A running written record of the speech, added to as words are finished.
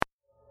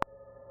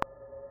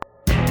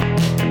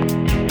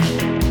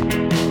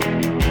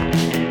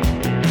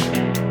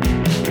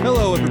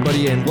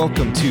and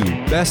welcome to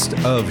Best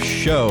of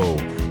Show,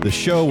 the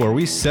show where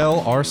we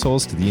sell our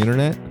souls to the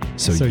internet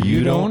so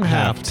you don't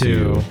have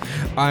to.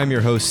 I'm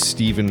your host,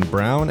 Stephen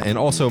Brown, and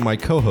also my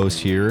co-host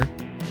here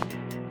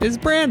is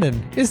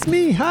Brandon. It's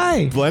me.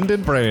 Hi.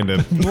 Blendon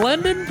Brandon.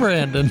 Blendon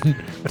Brandon.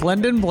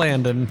 Blendon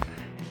Blandon.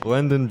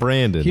 Blendon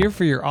Brandon. Here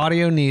for your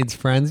audio needs,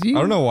 friends. I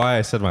don't know why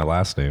I said my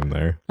last name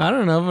there. I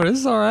don't know, but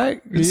it's all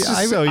right. It's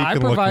just so you I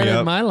can look me provided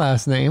up. my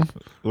last name.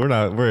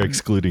 We're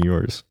excluding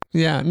yours.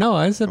 Yeah, no,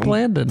 I said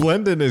Blandon.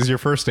 Blendon is your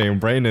first name.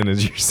 Brandon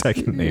is your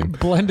second name.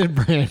 Blended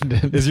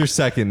Brandon Is your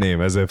second name,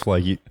 as if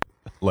like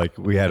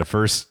we had a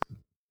first,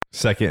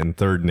 second, and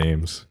third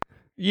names.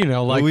 You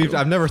know, like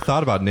I've never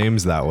thought about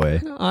names that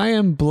way. I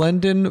am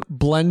Blendon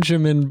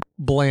Benjamin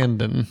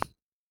Blandon,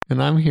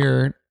 and I'm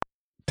here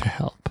to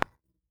help.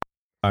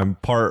 I'm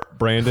part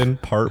Brandon,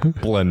 part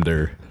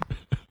Blender.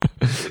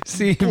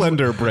 See,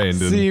 Blender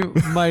Brandon. See,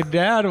 my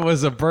dad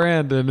was a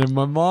Brandon and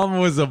my mom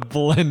was a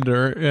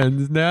Blender,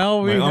 and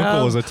now My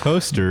uncle was a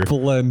toaster.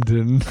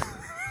 Blendon.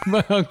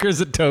 My uncle's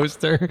a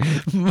toaster.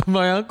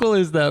 My uncle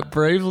is that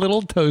brave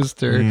little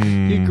toaster.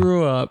 He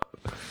grew up.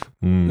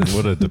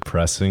 What a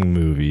depressing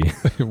movie.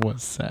 It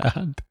was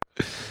sad.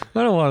 I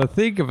don't want to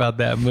think about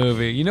that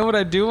movie. You know what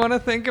I do want to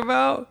think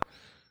about?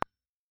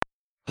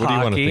 What do you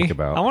want to think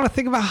about? I want to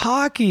think about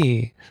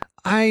hockey.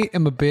 I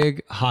am a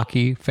big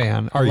hockey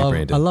fan. Are you,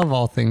 Brandon? I love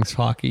all things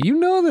hockey. You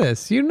know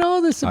this. You know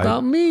this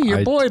about me.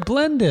 Your boy,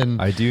 Blendon.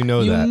 I do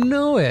know that. You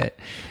know it.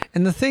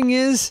 And the thing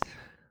is,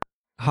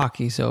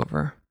 hockey's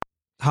over.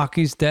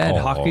 Hockey's dead.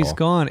 Hockey's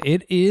gone.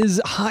 It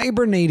is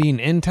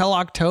hibernating until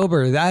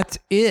October. That's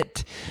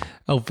it.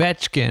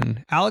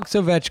 Ovechkin. Alex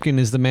Ovechkin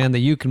is the man that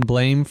you can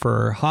blame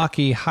for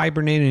hockey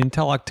hibernating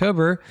until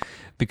October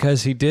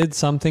because he did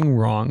something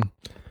wrong.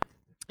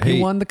 He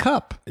won the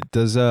cup.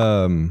 Does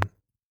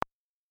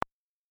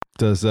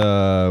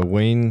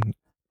Wayne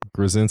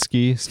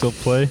Grzinski still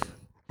play?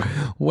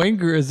 Wayne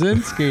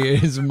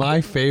Grzinski is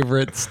my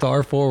favorite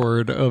star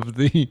forward of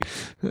the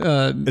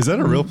Is that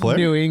a real player?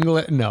 New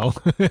England. No,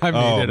 I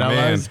made it up. I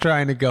Man. was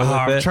trying to go with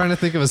I'm it. trying to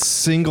think of a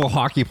single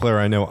hockey player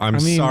I know. I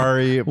mean,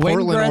 sorry. Wayne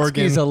Portland,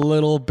 Gretzky's Oregon.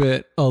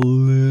 a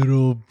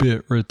little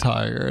bit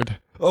retired.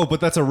 Oh,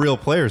 but that's a real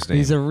player's name.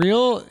 He's a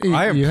real.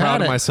 I am you proud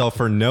had of it. myself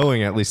for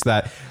knowing at least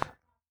that.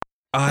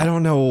 I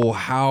don't know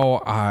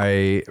how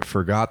I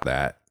forgot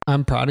that.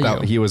 I'm proud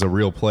of you. He was a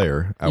real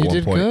player at You one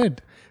did point.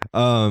 good.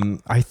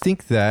 I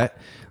think that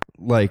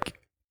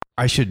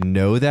I should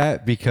know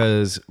that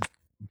because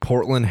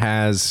Portland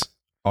has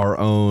our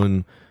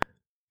own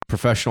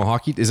professional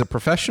hockey. Is it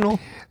professional?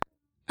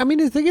 I mean,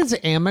 I think it's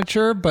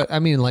amateur, but I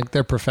mean, like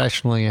they're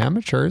professionally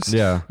amateurs.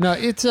 Yeah. No,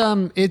 it's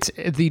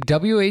the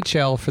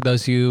WHL for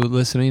those of you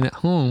listening at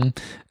home.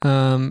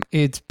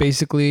 It's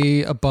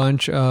basically a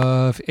bunch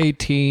of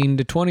 18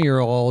 to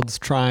 20-year-olds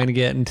trying to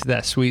get into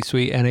that sweet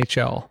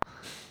NHL.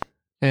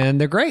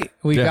 And they're great.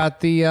 We got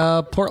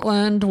the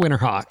Portland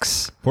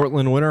Winterhawks.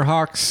 Portland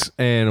Winterhawks,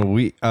 and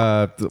we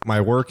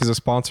my work is a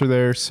sponsor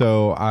there,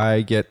 so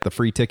I get the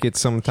free tickets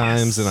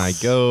sometimes, and I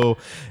go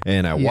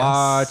and I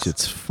watch.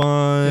 It's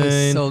fun.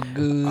 It's so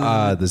good.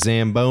 The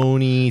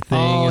Zamboni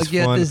thing is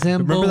fun. the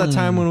Zamboni. Remember that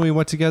time when we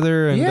went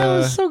together and Yeah, it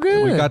was so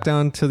good. we got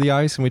down to the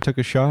ice and we took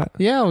a shot?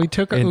 Yeah, we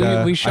took And, we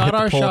I shot hit the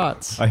our pole-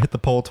 shots. I hit the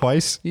pole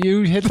twice.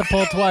 You hit the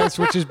pole twice,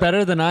 which is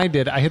better than I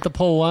did. I hit the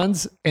pole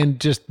once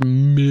and just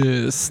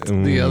missed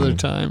the other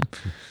time.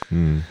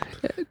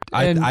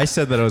 I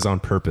said that it was on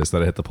purpose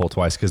that I hit the pole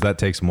twice because that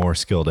takes more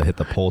skill to hit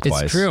the pole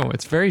twice. It's true.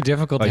 It's very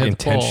difficult Like to hit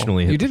the pole.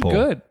 intentionally hit You the did pole.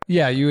 good.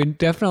 Yeah, you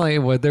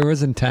definitely. There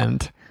was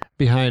intent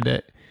behind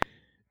it.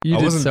 You I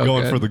did wasn't so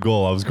going good. for the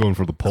goal. I was going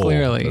for the pole.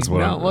 Clearly. That's what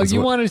No, well,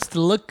 you wanted it to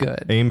look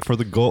good. aim for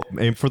the goal.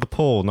 Aim for the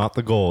pole, not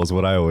the goal, is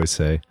what I always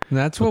say. And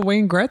that's what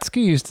Wayne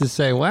Gretzky used to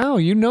say. Wow,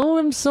 you know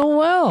him so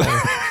well.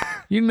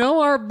 You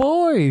know our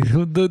boy,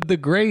 the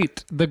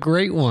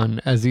great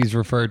one, as he's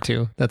referred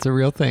to. That's a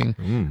real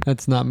thing.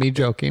 That's not me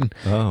joking.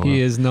 Oh,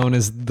 He is known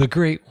as the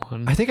great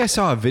one. I think I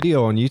saw a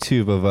video on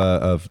YouTube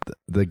of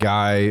the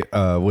guy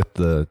with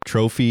the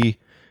trophy,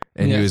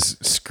 and he was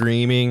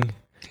screaming.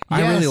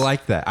 I really Yes.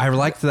 liked that. I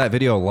liked that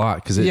video a lot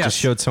because it Yes. just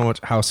showed so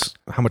much how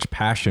much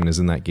passion is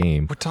in that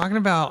game. We're talking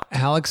about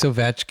Alex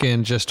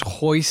Ovechkin just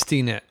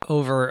hoisting it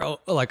over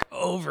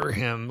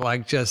him,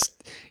 like just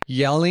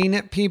yelling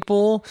at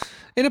people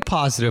in a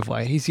positive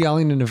way. He's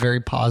yelling in a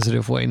very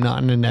positive way,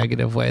 not in a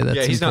negative way.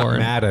 That's He's important.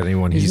 not mad at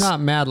anyone. He's not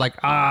mad like,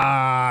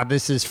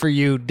 this is for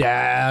you,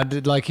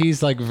 Dad. Like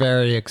he's like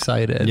very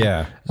excited.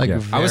 Yeah, Like yeah.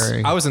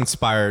 very. I was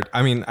inspired.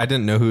 I mean, I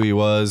didn't know who he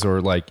was,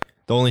 or like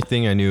the only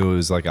thing I knew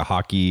was like a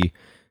hockey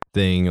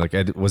thing. Like,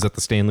 was it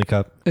the Stanley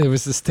Cup? It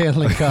was the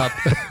Stanley Cup.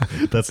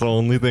 That's the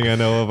only thing I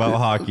know about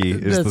hockey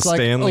is the That's like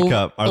Stanley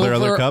Cup. Are there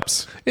other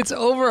cups? It's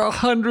over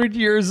 100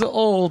 years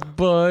old,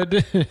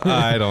 bud.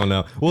 I don't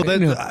know. Well,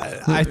 then No.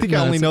 I think I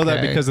No, only it's know that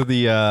okay. because of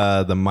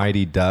the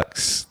Mighty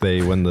Ducks.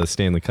 They win the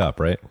Stanley Cup,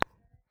 right?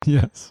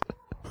 Yes.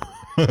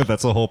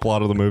 That's the whole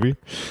plot of the movie.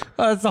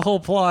 That's the whole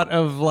plot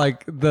of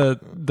like the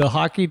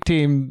hockey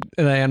team,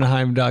 the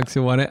Anaheim Ducks,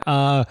 who won it.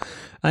 I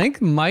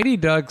think Mighty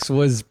Ducks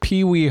was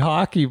Pee Wee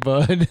hockey,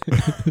 bud.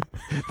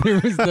 There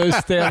was no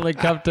Stanley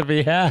Cup to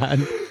be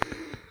had.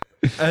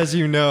 As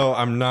you know,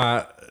 I'm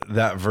not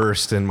that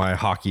versed in my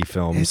hockey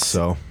films,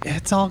 so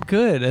it's all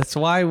good. That's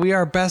why we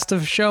are Best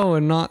of Show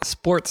and not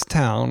Sports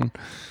Town.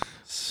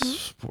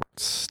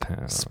 Sports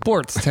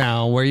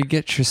Town, where you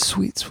get your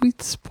sweet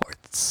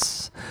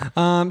sports.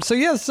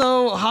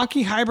 So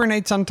hockey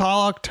hibernates until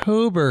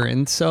October,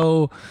 and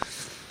so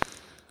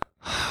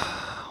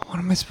what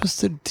am I supposed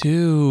to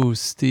do,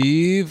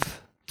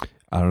 Steve?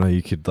 I don't know.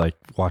 You could like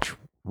watch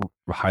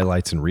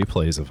highlights and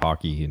replays of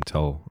hockey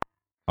until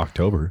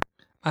October.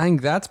 I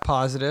think that's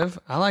positive.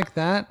 I like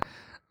that.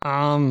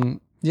 I'm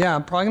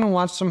probably gonna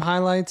watch some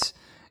highlights.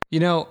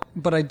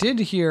 But I did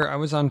hear, I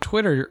was on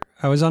Twitter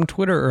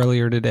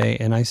earlier today,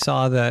 and I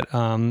saw that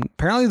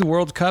apparently the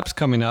World Cup's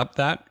coming up.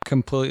 That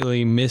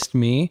completely missed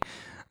me.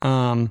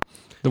 Hey,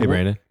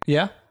 Brandon.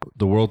 Yeah?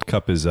 The World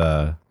Cup is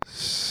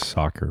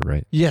soccer,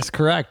 right? Yes,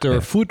 correct.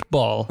 Or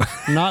football,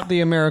 not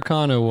the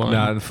Americano one.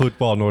 No,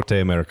 football norte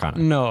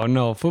americano.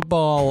 No,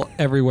 football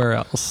everywhere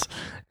else.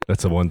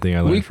 That's the one thing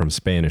I learned from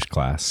Spanish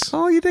class.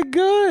 Oh, you did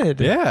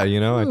good. Yeah,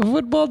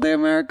 football de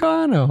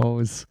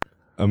Americanos.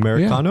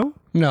 Americano? Yeah.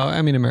 No,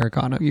 I mean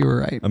Americano. You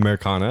were right.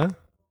 Americana?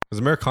 Because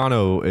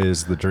Americano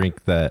is the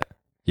drink that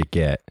you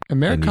get.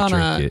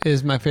 Americana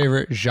is my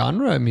favorite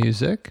genre of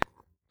music.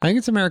 I think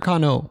it's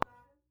Americano.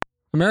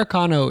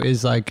 Americano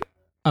is like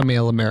a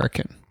male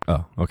American.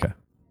 Oh, okay.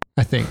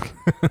 I think.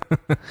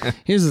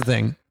 Here's the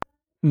thing.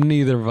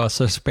 Neither of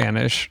us are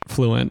Spanish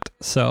fluent,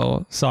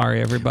 so sorry,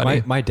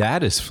 everybody. My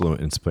dad is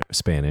fluent in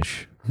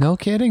Spanish. No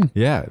kidding.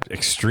 Yeah,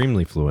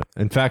 extremely fluent.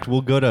 In fact,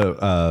 we'll go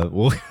to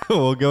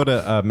we'll go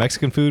to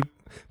Mexican food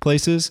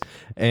places,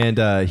 and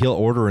he'll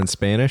order in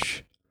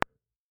Spanish,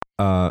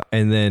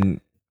 and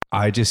then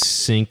I just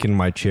sink in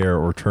my chair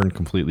or turn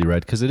completely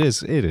red because it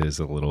is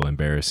a little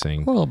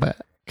embarrassing. A little bit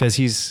because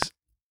he's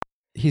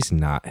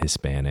not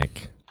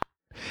Hispanic.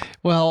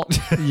 Well,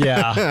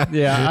 yeah.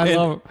 I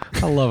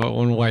love it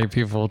when white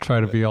people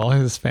try to be all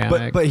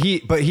Hispanic. But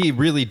he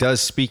really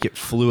does speak it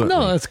fluently.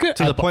 No, that's good.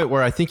 To the point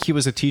where I think he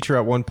was a teacher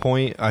at one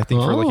point. I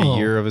think for like a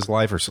year of his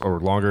life or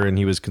longer, and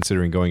he was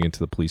considering going into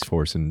the police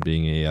force and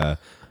being a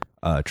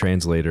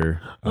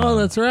translator.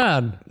 That's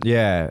rad.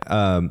 Yeah,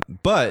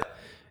 but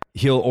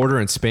he'll order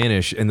in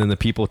Spanish, and then the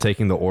people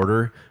taking the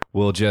order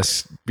will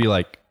just be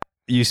like,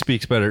 "You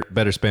speak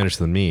better Spanish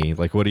than me.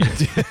 Like, what do you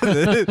do?"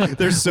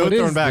 They're so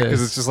thrown back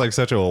because it's just like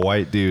such a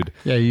white dude.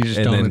 Yeah, you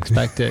just don't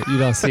expect it. You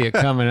don't see it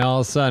coming.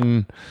 All of a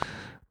sudden,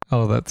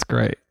 oh, that's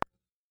great.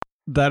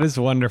 That is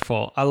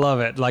wonderful. I love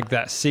it. Like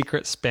that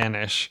secret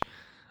Spanish.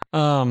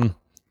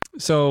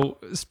 So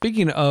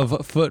speaking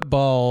of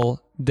football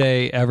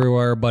day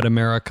everywhere but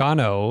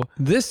Americano,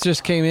 this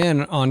just came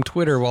in on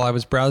Twitter while I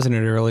was browsing it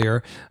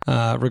earlier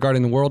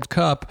regarding the World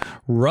Cup.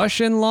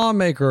 Russian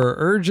lawmaker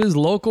urges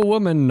local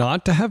woman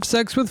not to have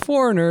sex with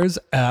foreigners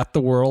at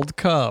the World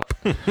Cup.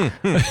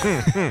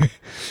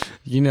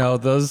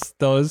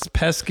 Those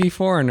pesky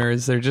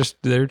foreigners, they're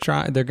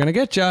going to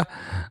get you.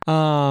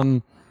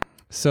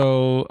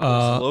 So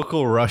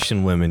local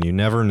Russian women, you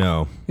never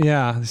know.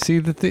 Yeah, see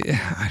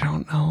I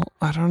don't know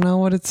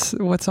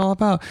what's all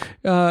about.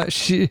 So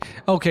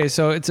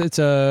it's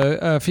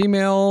a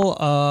female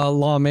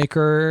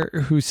lawmaker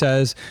who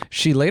says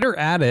she later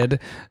added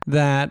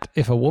that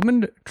if a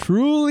woman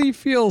truly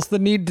feels the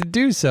need to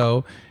do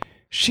so,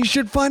 she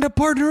should find a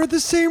partner of the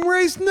same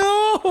race.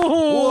 No!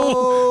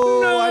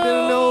 Whoa! No! I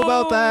didn't know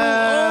about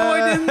that. Oh,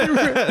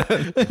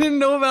 I didn't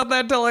know about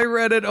that till I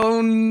read it. Oh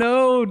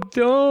no!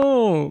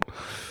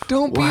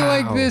 Don't be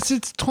like this.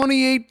 It's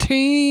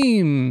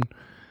 2018.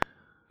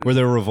 Were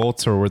there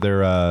revolts or were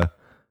there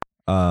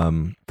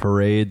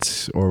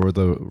parades, or were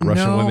the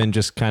Russian women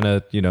just kind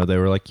of, they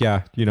were like,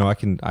 yeah, I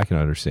can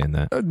understand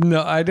that.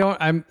 No, I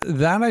don't. I've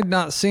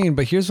not seen.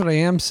 But here's what I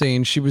am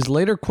seeing. She was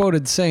later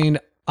quoted saying,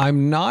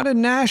 "I'm not a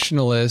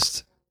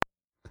nationalist,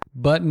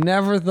 but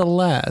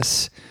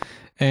nevertheless,"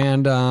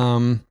 and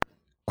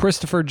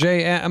Christopher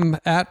JM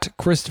at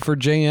Christopher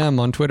JM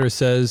on Twitter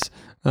says,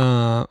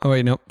 at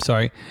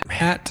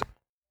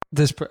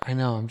this. I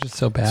know, I'm just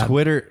so bad.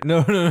 Twitter,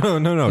 no.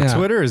 Yeah.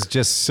 Twitter is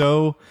just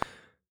so.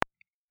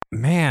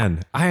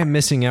 Man, I am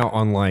missing out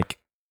on like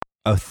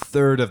a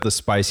third of the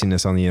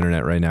spiciness on the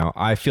internet right now.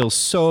 I feel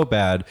so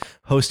bad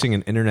hosting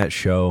an internet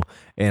show,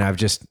 and I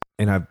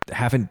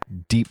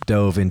haven't deep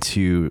dove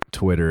into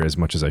Twitter as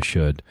much as I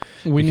should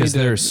because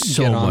there's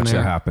so much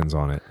that happens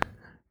on it.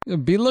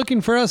 Be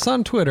looking for us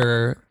on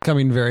Twitter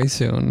coming very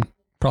soon.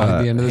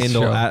 Probably the end of the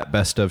show. Handle at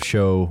Best of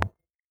Show.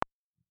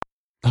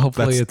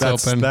 Hopefully it's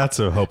open. That's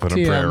a hope and a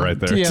prayer right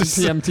there.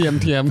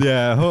 TM.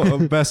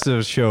 Yeah, Best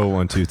of Show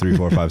 1, 2, 3,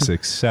 4, 5,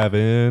 6,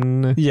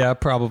 7. Yeah,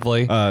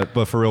 probably.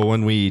 But for real,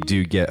 when we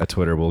do get a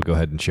Twitter, we'll go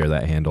ahead and share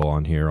that handle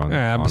on here on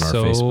our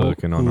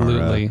Facebook and on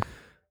our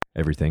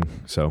everything.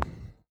 So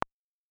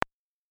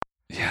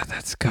yeah,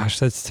 that's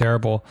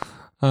terrible.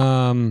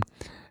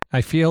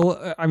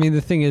 I mean,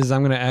 the thing is,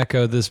 I'm going to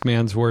echo this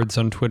man's words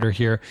on Twitter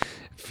here.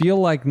 Feel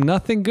like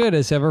nothing good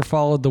has ever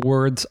followed the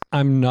words,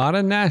 I'm not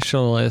a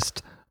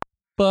nationalist,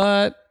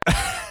 but...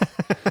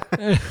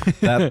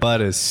 That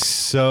butt is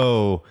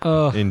so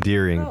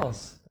endearing.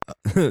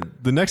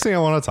 The next thing I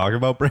want to talk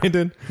about,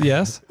 Brandon,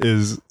 yes,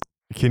 is,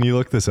 can you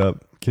look this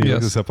up? Can you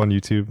look this up on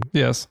YouTube?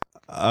 Yes.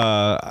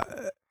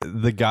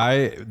 The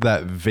guy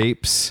that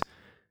vapes.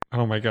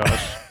 Oh my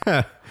gosh.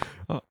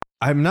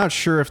 I'm not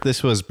sure if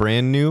this was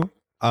brand new.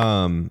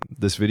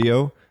 This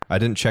video, I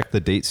didn't check the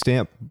date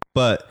stamp,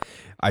 but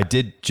I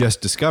did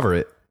just discover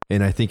it,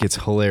 and I think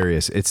it's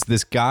hilarious. It's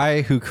this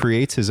guy who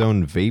creates his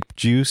own vape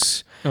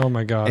juice. Oh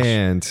my gosh.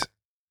 And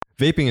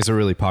vaping is a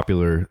really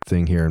popular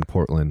thing here in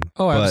Portland.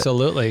 Oh,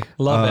 absolutely.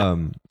 Love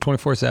it.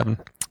 24/7.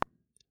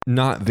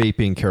 Not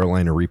vaping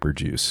Carolina Reaper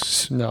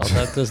juice. No,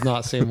 that does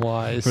not seem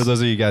wise. For those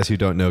of you guys who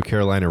don't know,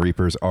 Carolina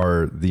Reapers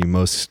are the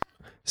most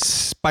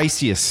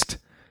spiciest,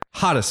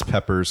 hottest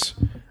peppers,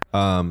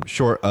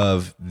 short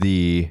of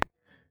the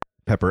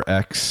Pepper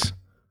X.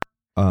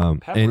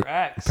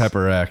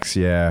 Pepper X,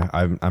 yeah.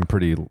 I'm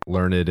pretty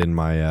learned in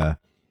my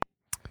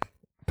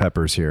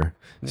peppers here.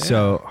 Yeah.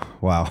 So,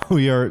 wow,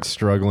 we are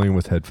struggling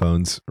with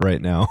headphones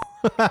right now.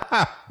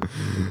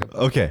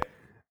 Okay.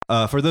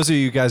 For those of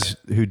you guys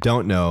who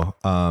don't know,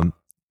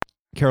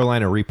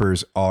 Carolina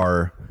Reapers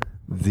are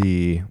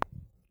the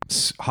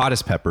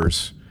hottest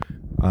peppers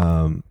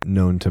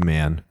known to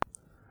man.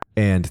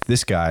 And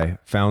this guy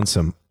found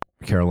some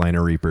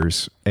Carolina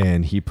Reapers,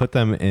 and he put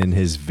them in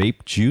his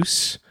vape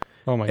juice.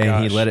 Oh my gosh.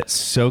 And he let it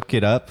soak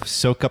up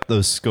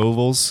those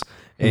Scovilles,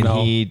 and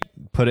he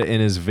put it in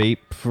his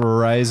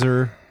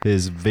vaporizer,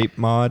 his vape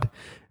mod,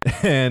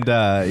 and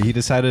he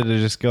decided to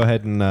just go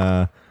ahead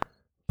and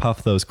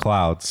puff those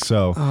clouds.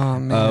 So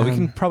we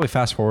can probably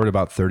fast forward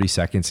about 30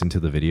 seconds into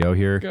the video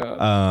here.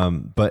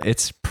 But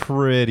it's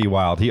pretty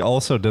wild. He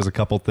also does a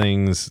couple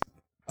things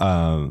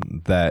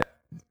that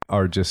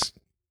are just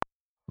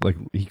like,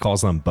 he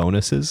calls them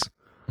bonuses,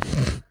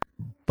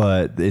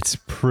 but it's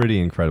pretty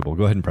incredible.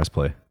 Go ahead and press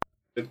play.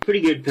 A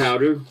pretty good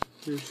powder.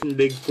 There's some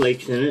big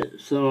flakes in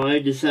it, so I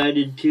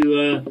decided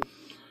to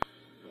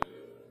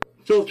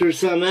filter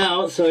some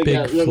out. So I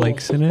got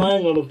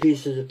fine little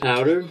pieces of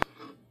powder.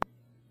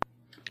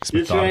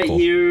 This right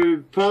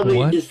here,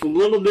 probably just a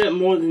little bit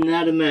more than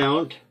that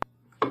amount,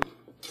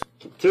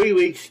 3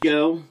 weeks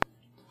ago,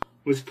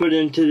 was put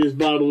into this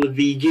bottle of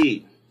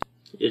VG.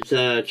 It's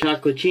a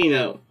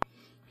Chocolatino.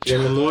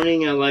 In the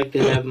morning, I like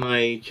to have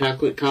my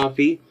chocolate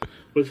coffee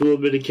with a little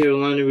bit of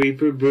Carolina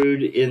Reaper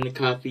brewed in the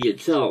coffee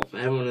itself.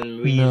 I have one of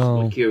them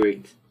reusable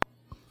Keurigs.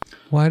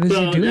 Why does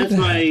he do that?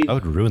 I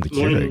would ruin the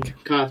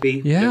Keurig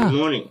coffee every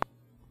morning.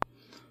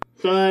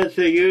 So I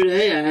figured,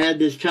 hey, I had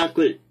this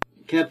chocolate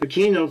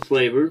cappuccino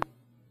flavor.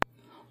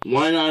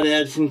 Why not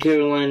add some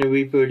Carolina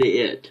Reaper to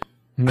it?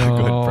 No. Go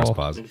ahead and press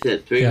pause. Like I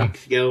said, 3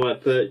 weeks ago, I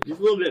put just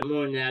a little bit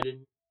more than that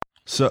in.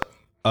 So,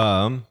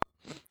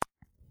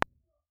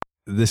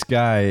 this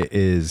guy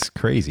is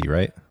crazy,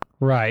 right?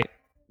 Right.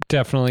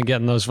 Definitely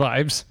getting those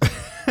vibes.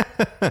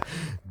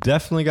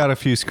 Definitely got a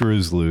few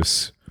screws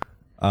loose.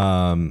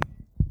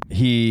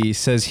 He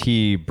says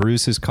he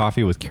brews his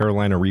coffee with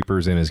Carolina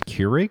Reapers in his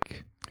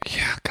Keurig.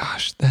 Yeah,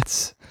 gosh, that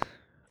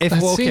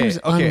seems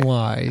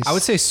unwise. I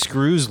would say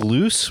screws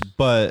loose,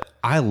 but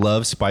I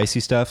love spicy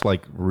stuff,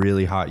 like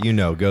really hot.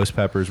 Ghost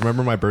peppers.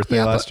 Remember my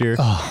birthday last year?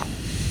 Oh.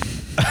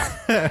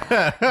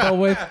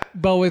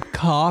 but with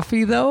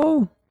coffee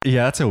though?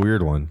 Yeah, that's a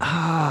weird one.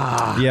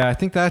 Yeah, I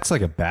think that's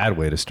like a bad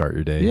way to start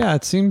your day. Yeah,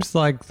 it seems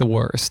like the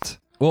worst.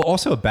 Well,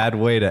 also a bad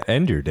way to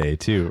end your day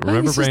too.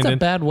 Remember, it's Brandon? Just a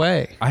bad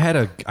way. I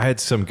had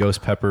some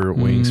ghost pepper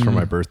wings for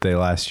my birthday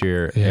last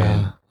year.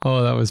 Yeah.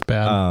 And, that was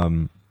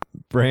bad.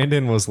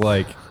 Brandon was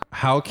like,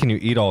 "How can you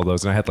eat all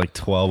those?" And I had like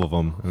 12 of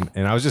them,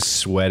 and I was just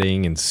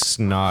sweating and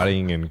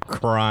snotting and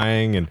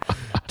crying and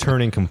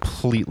turning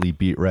completely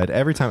beet red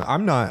every time.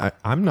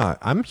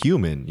 I'm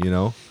human,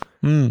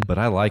 but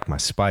I like my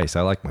spice.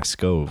 I like my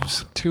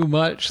scoves. Too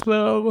much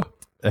though.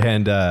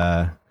 And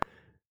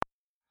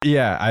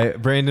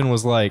Brandon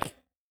was like,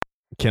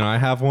 "Can I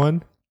have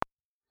one?"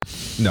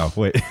 No,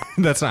 wait,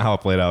 that's not how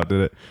it played out,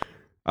 did it?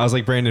 I was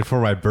like, "Brandon,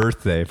 for my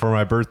birthday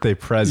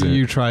present."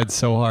 You tried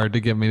so hard to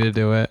get me to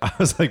do it. I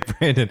was like,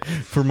 "Brandon,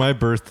 for my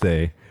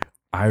birthday,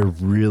 I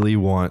really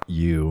want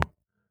you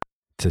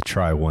to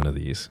try one of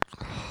these."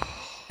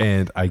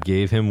 And I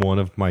gave him one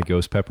of my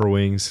ghost pepper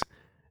wings,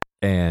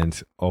 and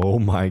oh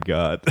my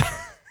God.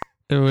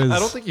 It was. I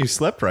don't think you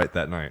slept right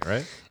that night,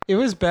 right? It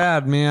was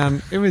bad,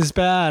 man. It was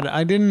bad.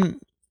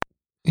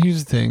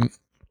 Here's the thing.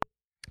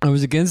 I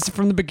was against it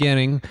from the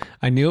beginning.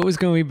 I knew it was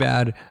going to be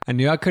bad. I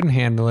knew I couldn't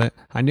handle it.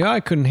 I knew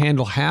I couldn't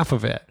handle half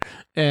of it.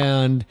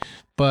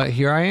 But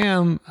here I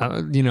am,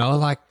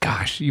 like,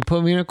 gosh, you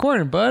put me in a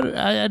corner, bud.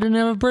 I didn't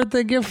have a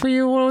birthday gift for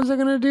you. What was I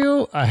going to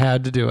do? I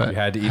had to do it. You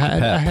had to eat the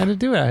pep. I had to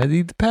do it. I had to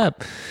eat the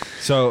pep.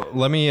 So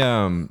let me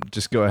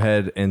just go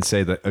ahead and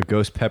say that the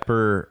ghost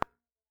pepper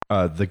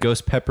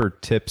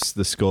tips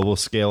the Scoville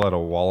scale at a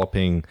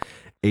walloping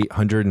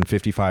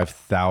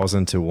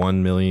 855,000 to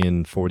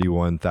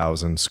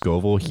 1,041,000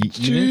 Scoville heat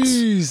units.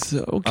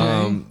 Jeez.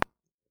 Okay.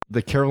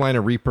 The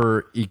Carolina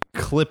Reaper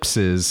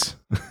eclipses.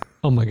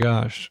 Oh my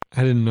gosh,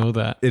 I didn't know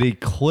that. It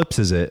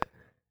eclipses it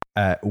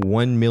at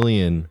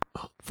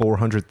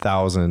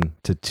 1,400,000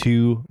 to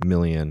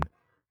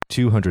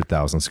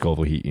 2,200,000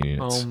 Scoville heat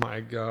units. Oh my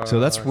god. So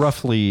that's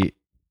roughly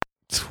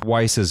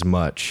twice as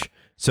much.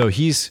 So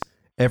he's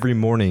every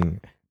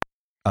morning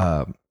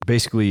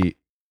basically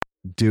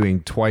doing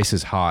twice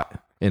as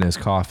hot in his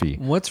coffee.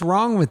 What's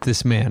wrong with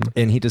this man?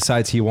 And he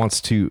decides he wants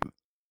to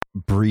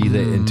breathe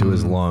it into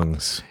his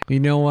lungs. You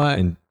know what?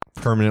 And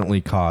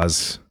permanently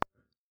cause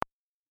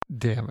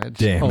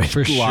damage. Oh,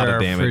 for sure. Lot of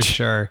damage. For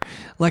sure.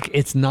 Like,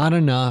 it's not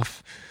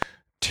enough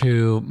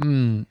to,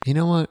 you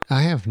know what?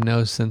 I have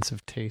no sense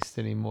of taste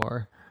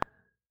anymore.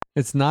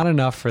 It's not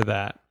enough for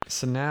that.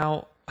 So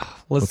now,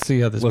 let's see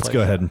how this Let's plays go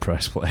out. ahead and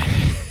press play.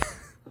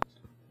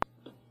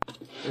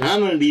 And I'm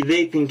going to be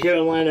vaping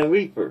Carolina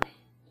Reaper.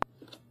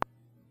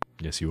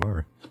 Yes, you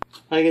are.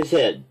 Like I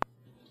said,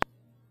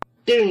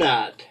 do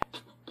not,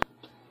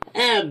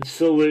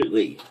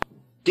 absolutely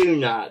do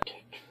not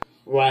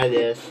try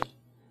this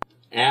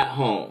at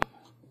home.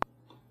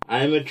 I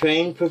am a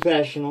trained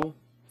professional.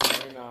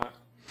 You're not.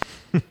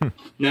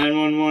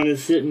 911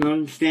 is sitting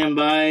on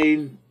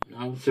standby.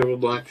 I'm several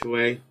blocks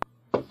away.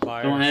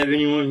 Fire. Don't have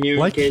anyone here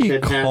Like in case he I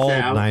pass called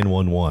out.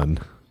 911.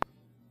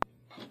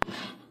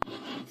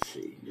 Let's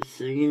see, just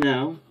so you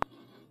know.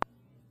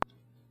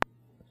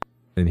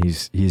 And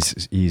he's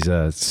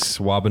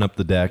swabbing up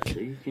the deck. So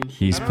you can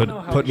He's see.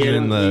 putting it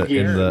in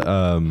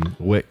the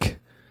wick.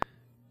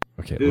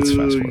 Okay, let's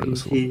fast forward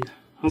this a little.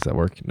 Does that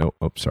work? No.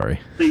 Oh, sorry.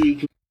 So you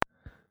can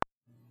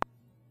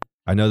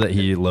I know that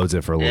he loads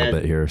it for a little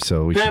bit here,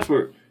 so we should,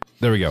 pepper.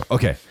 there we go.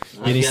 Okay,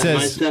 and he I've got my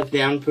says, stuff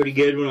down pretty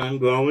good when I'm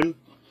growing.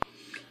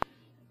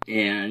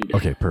 And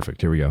okay,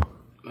 perfect. Here we go.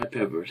 my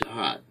peppers are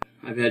hot.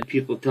 I've had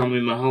people tell me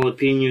my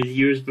jalapenos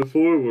years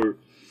before were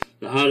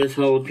the hottest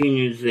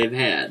jalapenos they've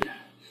had.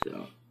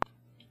 So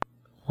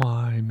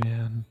Why,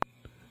 man?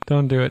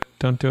 Don't do it.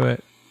 Don't do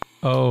it.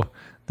 Oh,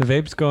 the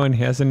vape's going.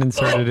 He hasn't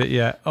inserted it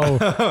yet.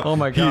 Oh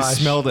my gosh. He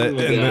smelled it Oh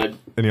my God.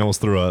 and he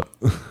almost threw up.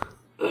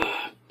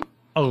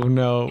 Oh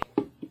no.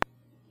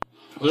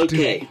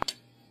 okay.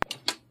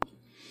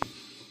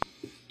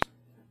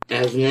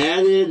 As an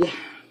added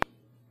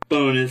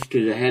bonus,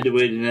 because I had to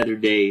wait another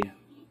day.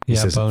 He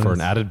Yeah, says bonus. for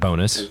an added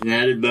bonus, As an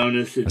added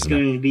bonus, it's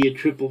going to be a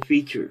triple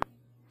feature.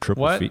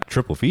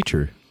 triple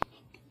feature.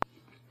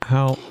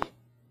 How?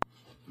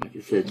 Like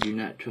I said, do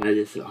not try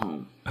this at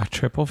home. A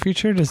triple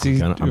feature? Does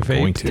he I'm going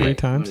vape to. 3 I'm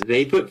times? gonna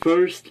vape it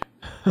first.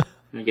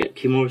 I got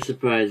 2 more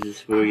surprises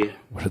for you.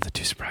 What are the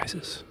 2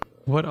 surprises?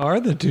 What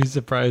are the 2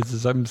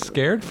 surprises? I'm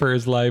scared for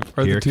his life.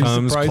 Are Here the 2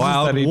 comes surprises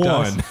Cloud that he 1.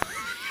 does?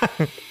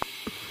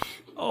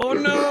 Oh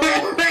no!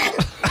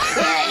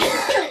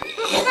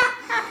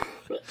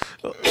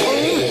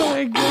 Oh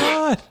my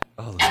god!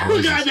 Oh,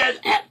 Oh, God,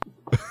 that.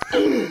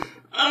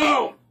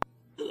 Oh.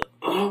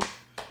 Oh.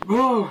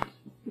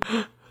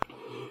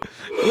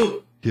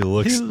 he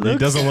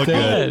doesn't look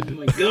dead. good. Oh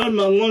my God,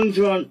 my lungs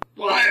are on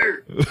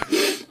fire.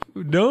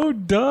 No,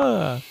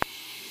 duh.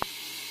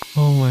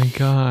 Oh my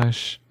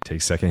gosh.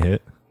 Take second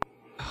hit.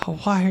 Oh,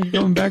 why are you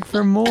going back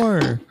for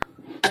more?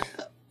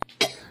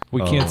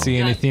 We can't see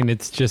anything.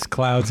 It's just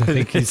clouds. I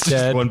think he's It's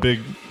dead. just one big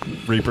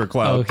Reaper Oh,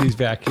 cloud. he's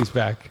back. He's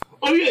back.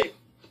 Okay.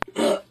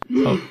 Oh,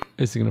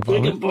 is he gonna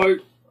Second vomit?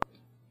 part.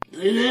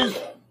 It is.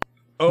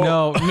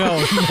 No.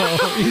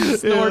 He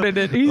snorted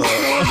it. He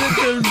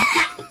snorted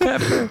the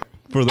pepper.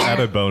 For the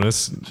added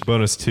bonus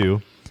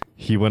 2,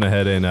 he went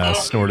ahead and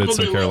snorted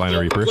some Carolina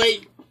Reaper.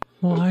 Wait.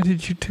 Why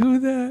did you do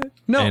that?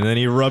 No. And then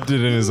he rubbed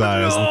it in his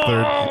eye as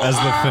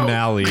the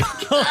finale.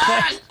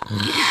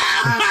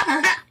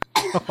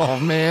 Oh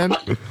man.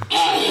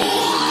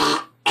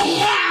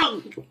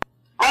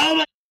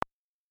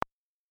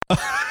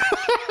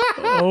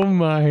 Oh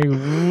my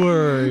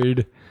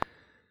word.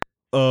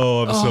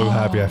 Oh, I'm so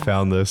happy I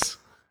found this.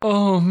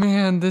 Oh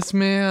man, this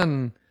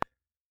man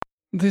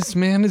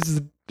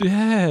is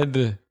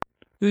dead.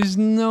 There's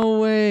no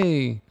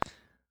way.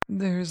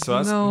 There's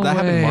So no that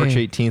way. happened March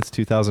 18th,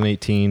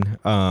 2018.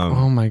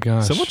 Oh my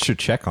gosh. Someone should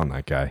check on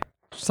that guy.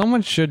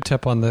 Someone should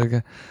tip on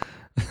the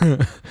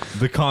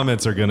The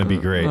comments are going to be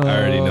great. I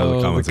already know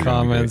the comments are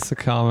going to be great. The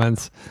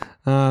comments.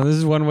 This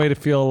is one way to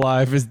feel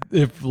alive is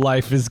if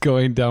life is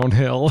going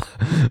downhill.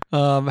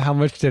 How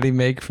much did he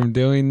make from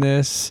doing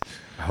this?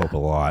 I hope a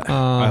lot.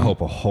 I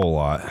hope a whole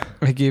lot.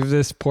 I gave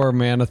this poor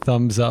man a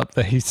thumbs up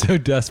that he so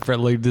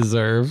desperately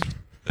deserved.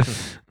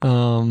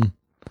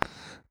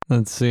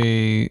 Let's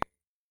see.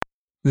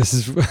 This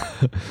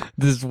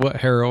is what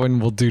heroin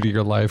will do to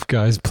your life,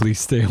 guys. Please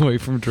stay away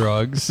from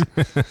drugs.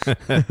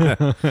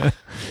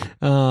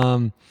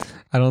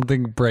 I don't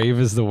think brave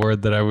is the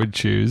word that I would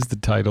choose. The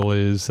title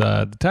is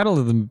the title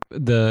of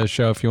the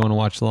show, if you want to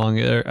watch the long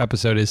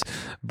episode, is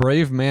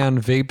 "Brave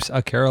Man Vapes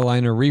a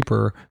Carolina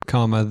Reaper,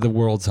 the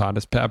world's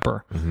hottest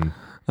pepper."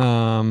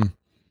 Mm-hmm.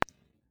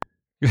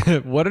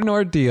 What an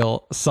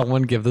ordeal!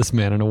 Someone give this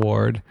man an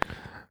award.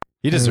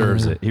 He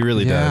deserves it. He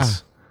really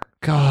does.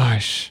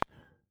 Gosh,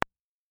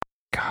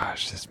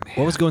 this man.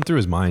 What was going through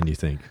his mind, do you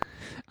think?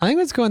 I think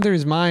what's going through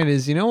his mind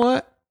is, you know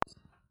what?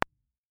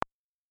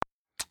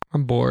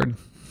 I'm bored.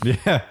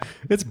 Yeah,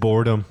 it's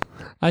boredom.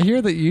 I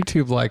hear that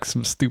YouTube likes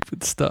some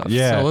stupid stuff.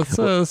 Yeah.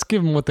 So let's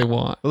give them what they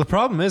want. Well, the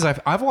problem is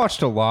I've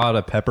watched a lot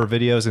of Pepper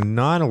videos and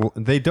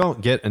they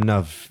don't get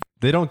enough.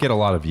 They don't get a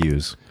lot of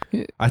views.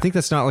 I think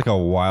that's not like a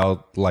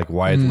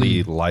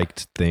widely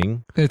liked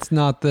thing. It's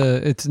not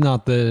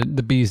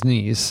the bee's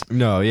knees.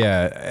 No,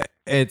 yeah.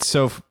 It's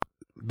so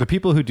the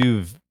people who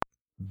do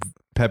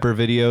Pepper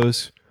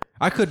videos,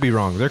 I could be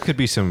wrong. There could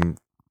be some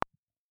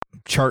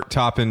chart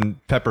topping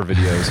Pepper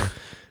videos.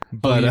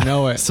 But you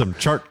know it. Some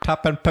chart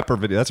topping Pepper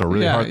video. That's a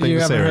really hard thing to say. You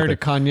haven't heard of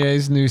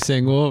Kanye's new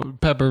single,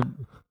 Pepper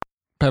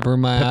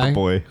My Eye?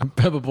 Boy.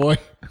 Pepper Boy.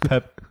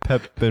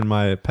 Pep in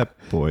my Pep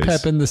Boys.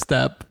 Pep in the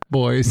Step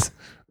Boys.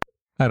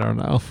 I don't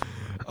know.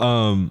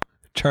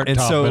 Chart and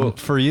topping. So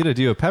for you to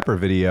do a Pepper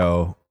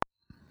video,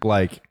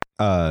 like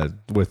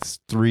with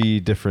 3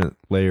 different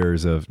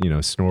layers of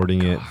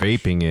snorting it,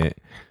 vaping it,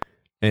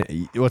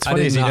 and what's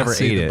funny is he never ate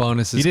it.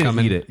 He didn't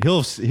eat it.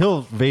 He'll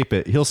vape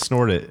it. He'll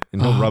snort it,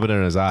 and he'll rub it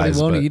in his eyes. But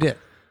he won't eat it.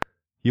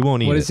 He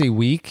won't eat it. What is he,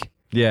 weak?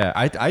 Yeah,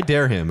 I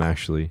dare him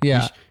actually.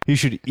 Yeah, he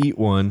should eat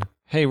one.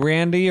 Hey,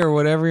 Randy, or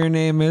whatever your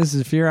name is,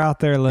 if you're out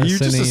there listening. You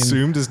just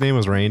assumed his name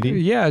was Randy?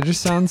 Yeah, it just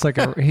sounds like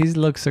he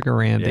looks like a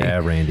Randy. Yeah,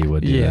 Randy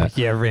would do that.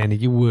 Yeah, Randy,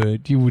 you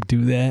would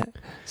do that.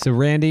 So,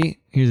 Randy,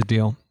 here's the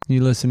deal.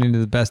 You're listening to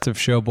the Best of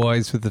Show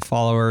Boys with the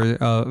follower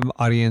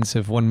audience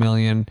of 1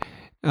 million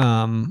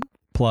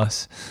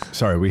plus.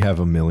 Sorry, we have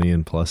 1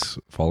 million plus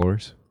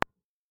followers?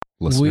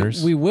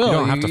 Listeners? We will. You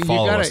don't have to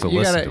follow us to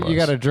listen to us. You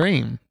got to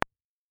dream.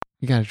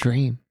 You got to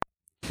dream.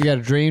 You got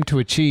to dream to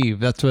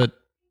achieve. That's what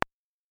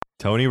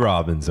Tony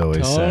Robbins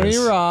always says. Tony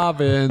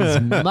Robbins,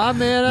 my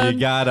man. You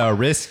gotta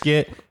risk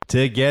it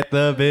to get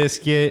the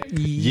biscuit.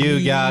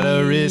 You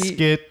gotta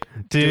risk it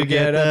to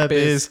get the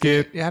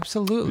biscuit.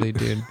 Absolutely,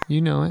 dude.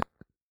 You know it.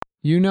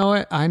 You know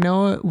it. I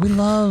know it. We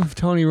love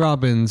Tony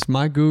Robbins,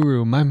 my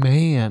guru, my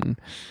man.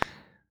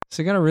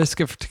 So you gotta risk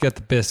it to get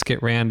the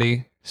biscuit,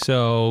 Randy.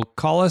 So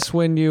call us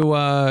when you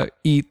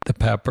eat the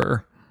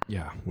pepper.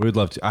 Yeah, we would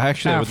love to. I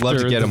would love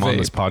to get him on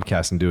this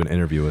podcast and do an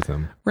interview with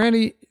him.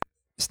 Randy,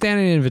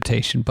 standing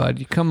invitation, bud.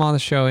 You come on the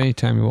show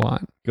anytime you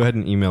want. Go ahead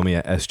and email me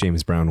at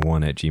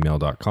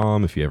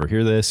sjamesbrown1@gmail.com if you ever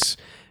hear this,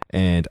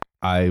 and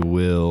I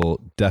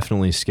will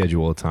definitely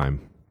schedule a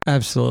time.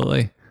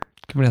 Absolutely.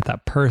 Giving out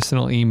that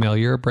personal email.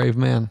 You're a brave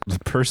man.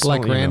 Personal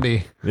like email.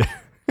 Randy.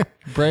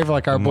 Brave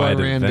like our boy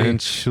Randy.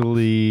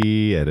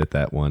 Eventually edit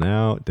that one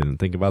out. Didn't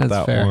think about That's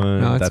that fair. one.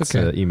 No, That's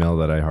okay. an email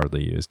that I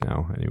hardly use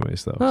now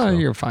anyways, though. Oh, so.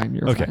 you're fine.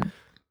 You're okay. fine.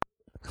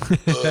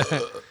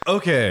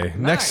 Okay,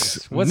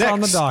 Nice. What's next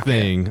on the docket?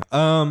 thing.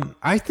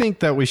 I think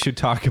that we should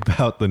talk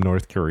about the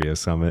North Korea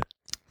summit.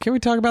 Can we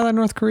talk about that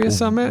North Korea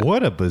summit?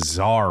 What a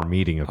bizarre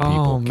meeting of people.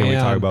 Oh, Can we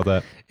man. talk about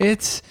that?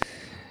 It's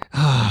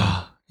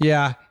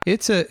yeah,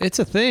 it's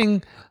a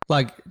thing,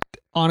 like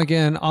on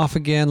again, off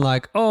again,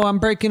 like, oh, I'm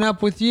breaking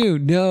up with you.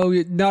 No,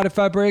 not if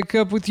I break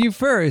up with you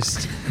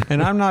first.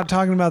 And I'm not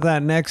talking about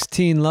that next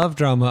teen love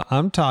drama.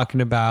 I'm talking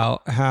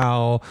about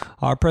how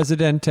our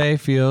presidente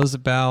feels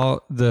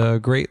about the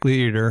great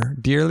leader,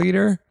 dear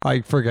leader. I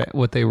forget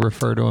what they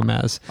refer to him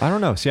as. I don't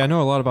know. See, I know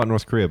a lot about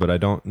North Korea, but I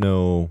don't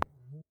know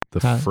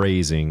the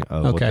phrasing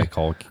of what they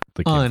call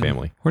the Kim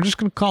family. We're just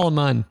going to call him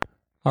Un.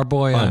 Our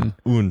boy Un.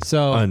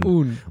 So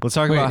Un. Let's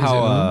talk about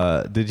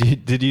how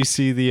did you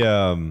see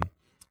the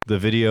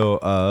video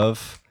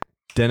of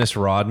Dennis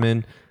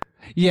Rodman?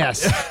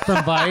 Yes,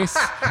 from Vice.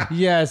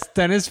 Yes,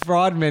 Dennis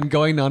Rodman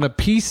going on a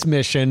peace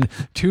mission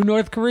to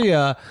North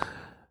Korea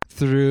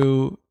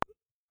through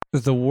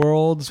the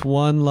world's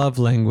one love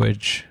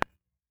language,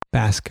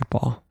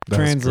 basketball. That's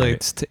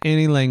Translates to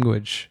any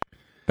language.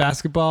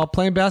 Basketball,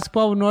 playing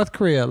basketball with North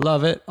Korea.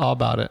 Love it. All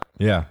about it.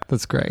 Yeah.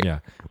 That's great. Yeah.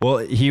 Well,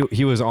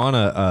 he was on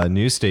a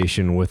news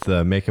station with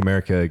the Make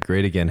America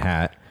Great Again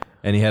hat,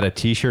 and he had a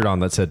T-shirt on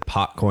that said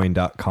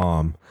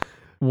potcoin.com.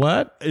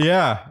 What?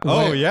 Yeah.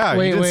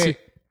 Wait.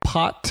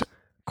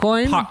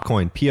 Potcoin?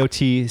 Potcoin.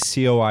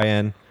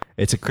 POTCOIN.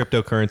 It's a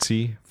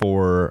cryptocurrency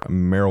for the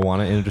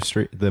marijuana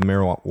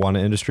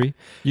industry.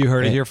 You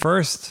heard it here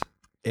first.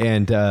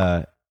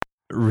 And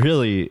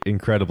really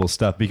incredible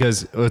stuff,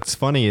 because what's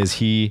funny is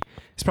he's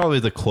probably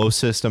the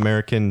closest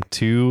American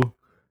to...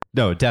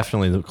 No,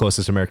 definitely the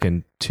closest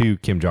American to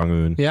Kim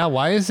Jong-un. Yeah,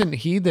 why isn't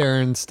he there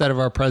instead of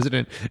our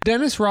president?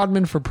 Dennis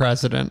Rodman for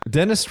president.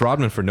 Dennis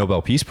Rodman for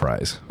Nobel Peace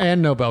Prize.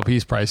 And Nobel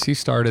Peace Prize. He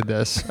started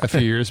this a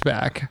few years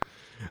back.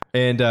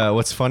 And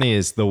what's funny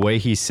is the way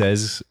he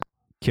says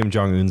Kim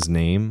Jong-un's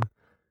name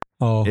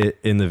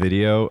in the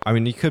video. I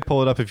mean, you could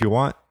pull it up if you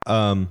want.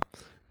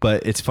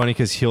 But it's funny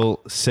because he'll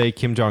say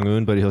Kim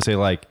Jong-un, but he'll say,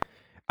 like,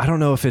 I don't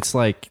know if it's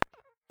like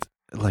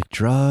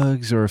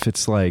drugs, or if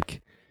it's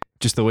like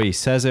just the way he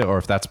says it, or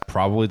if that's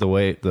probably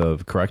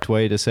the correct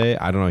way to say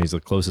it. I don't know. He's the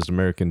closest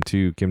American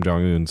to Kim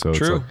Jong-un, so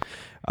true. It's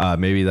like,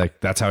 maybe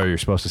like that's how you're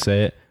supposed to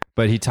say it.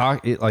 But he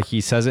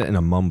says it in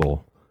a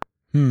mumble,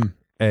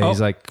 And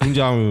he's like, Kim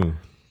Jong-un.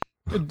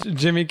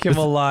 Jimmy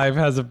Kimmel Live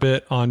has a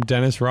bit on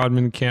Dennis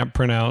Rodman can't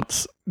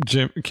pronounce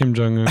Kim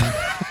Jong-un.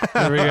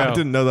 There we go. I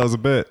didn't know that was a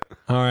bit.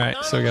 All right,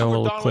 so we got a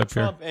little Donald clip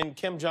Trump here. and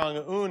Kim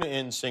Jong-un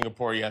in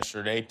Singapore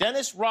yesterday.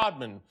 Dennis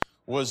Rodman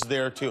was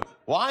there too.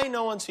 Why,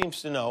 no one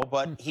seems to know,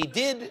 but he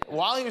did,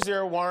 while he was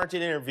there, a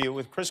warranted interview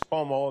with Chris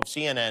Cuomo of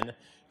CNN,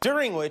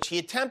 during which he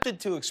attempted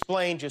to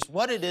explain just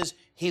what it is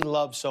he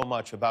loves so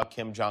much about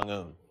Kim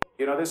Jong-un.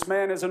 You know, this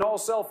man isn't all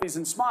selfies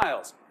and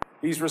smiles.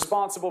 He's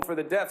responsible for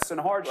the deaths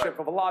and hardship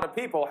of a lot of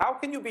people. How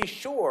can you be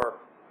sure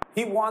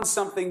he wants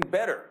something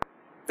better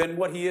than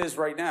what he is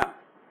right now?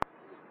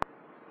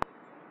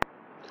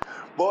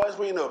 Well, as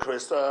we know,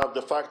 Chris,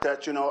 the fact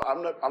that,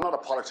 I'm not a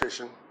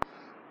politician.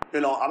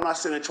 I'm not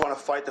sitting there trying to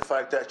fight the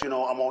fact that, I'm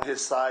on his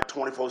side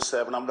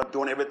 24/7. I'm not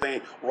doing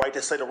everything right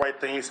to say the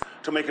right things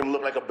to make him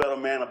look like a better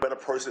man, a better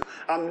person.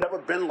 I've never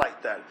been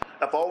like that.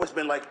 I've always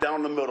been like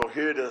down the middle.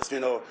 Here it is,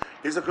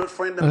 He's a good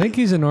friend to me. I think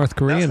he's a North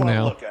Korean That's what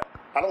now. I look at.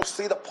 I don't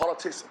see the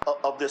politics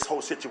of this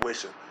whole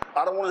situation.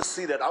 I don't want to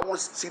see that. I want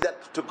to see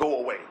that to go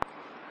away.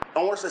 I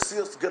want us to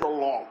see us get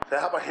along, to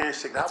have a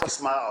handshake, to have a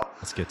smile.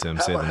 Let's get to him.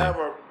 Say the name. Have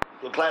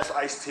a glass of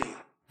iced tea.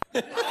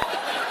 What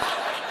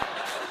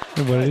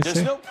did he There's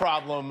say? no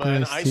problem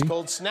an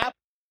ice-cold snap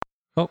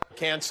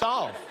can't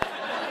solve.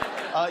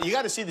 You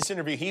got to see this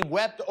interview. He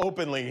wept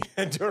openly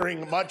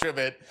during much of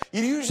it.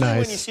 Usually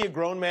when you see a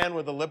grown man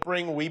with a lip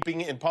ring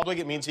weeping in public,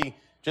 it means he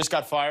just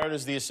got fired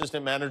as the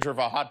assistant manager of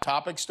a Hot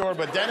Topic store.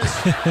 But Dennis,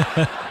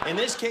 in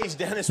this case,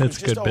 Dennis was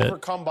just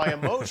overcome by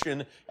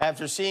emotion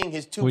after seeing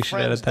his two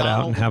friends,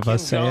 Donald and Kim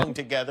Jong,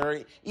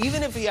 together,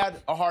 even if he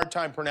had a hard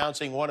time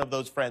pronouncing one of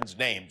those friends'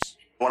 names.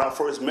 When I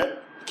first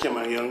met Kim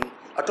Jong-un,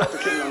 I talked to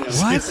Kim Jong-un.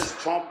 What? This is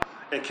Trump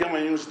and Kim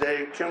Jong-un's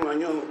day. Kim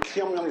Jong-un.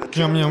 It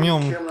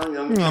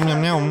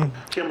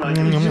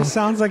just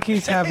sounds like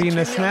he's having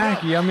a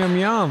snack. Yum, yum,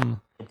 yum.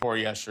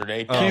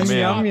 Yesterday. Kim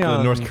Yum Yum.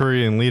 The North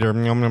Korean leader.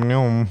 Yum, yum,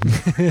 yum.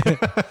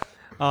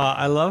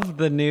 I love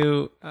the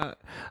new. I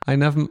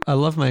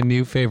love my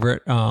new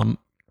favorite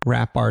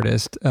rap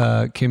artist,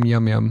 Kim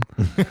Yum Yum.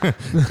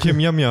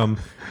 Kim Yum Yum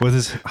with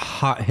his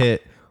hot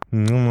hit.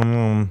 Yum, yum,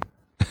 yum.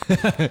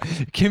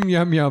 Kim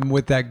Yum Yum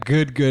with that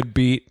good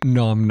beat.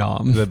 Nom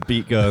nom. The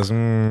beat goes.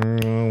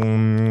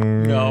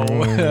 No,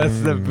 that's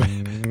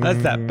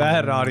that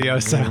bad audio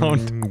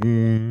sound.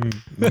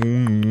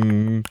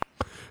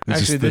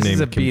 It's Actually, this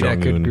is a beat I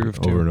could groove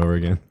to. Over and over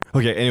again.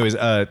 Okay, anyways,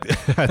 I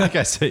think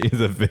I sent you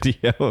the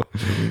video.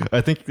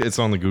 I think it's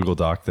on the Google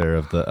Doc there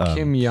of the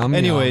Kim Yum Yum.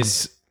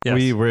 Anyways, Yes.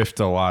 we riffed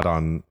a lot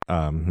on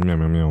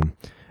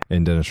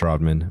and Dennis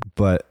Rodman,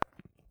 but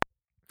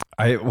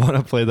I want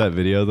to play that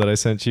video that I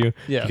sent you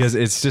because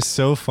it's just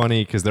so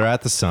funny because they're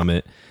at the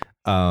summit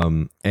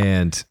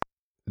and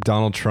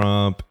Donald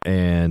Trump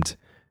and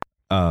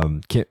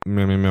Kim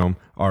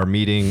are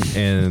meeting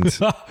and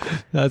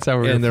that's how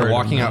we're and they're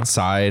walking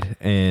outside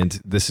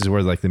and this is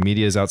where like the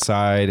media is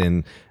outside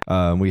and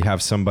we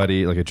have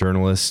somebody like a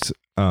journalist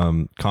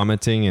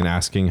commenting and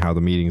asking how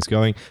the meeting's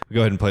going. We'll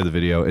go ahead and play the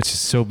video. It's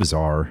just so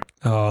bizarre.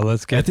 Oh,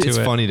 let's get to it. It's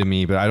funny to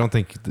me, but I don't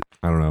think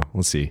I don't know.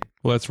 Let's see.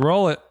 Let's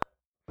roll it.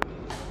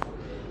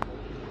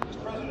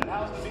 Mr. President,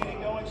 how's the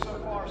meeting going so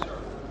far, sir?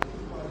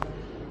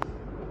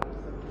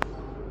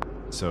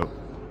 So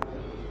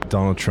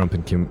Donald Trump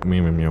and Kim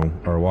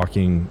are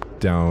walking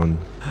down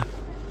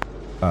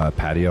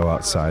patio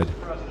outside,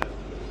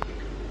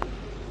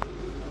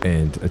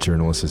 and a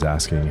journalist is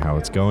asking how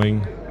it's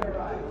going.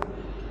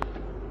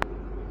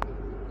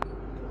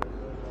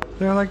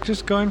 They're like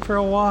just going for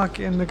a walk,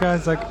 and the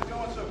guy's like, How's it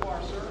going so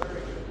far, sir?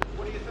 Very good.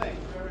 What do you think?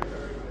 Very,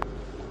 very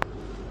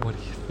good. "What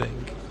do you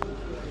think?"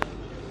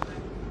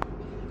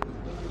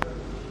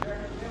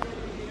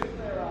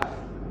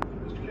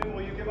 Mr. Kim,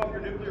 will you give up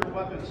your nuclear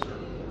weapons, sir?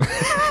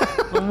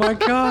 Oh my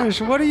gosh,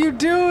 what are you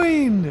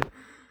doing?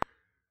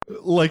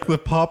 Like the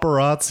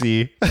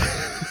paparazzi.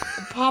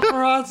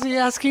 Paparazzi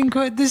asking.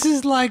 This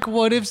is like,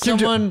 what if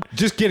someone?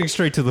 Just getting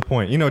straight to the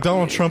point. You know,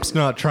 Donald Trump's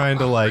not trying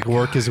to like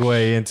work his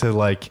way into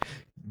like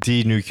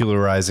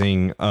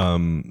denuclearizing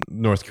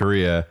North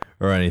Korea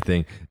or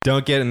anything.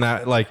 Don't get in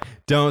that. Like,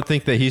 don't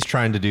think that he's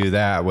trying to do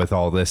that with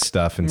all this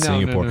stuff in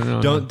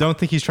Singapore. Don't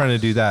think he's trying to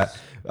do that.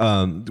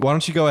 Why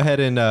don't you go ahead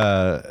and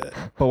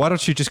but why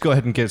don't you just go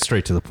ahead and get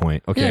straight to the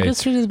point? Okay, Yeah, get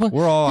straight to the point.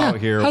 We're all out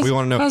here. We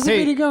want to know. How's the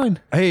meeting going?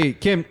 Hey,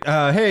 Kim.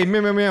 Hey,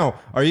 meow.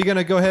 Are you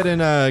gonna go ahead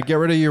and get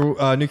rid of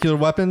your nuclear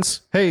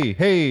weapons?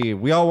 Hey.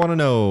 We all want to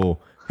know.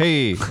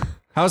 Hey,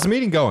 how's the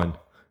meeting going?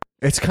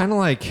 It's kind of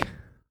like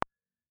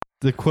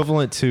the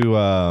equivalent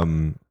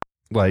to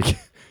like.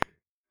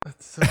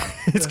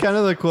 It's kind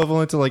of the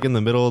equivalent to like in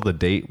the middle of the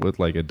date with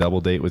like a double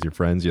date with your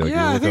friends. You like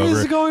Yeah, you I look think over.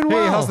 this is going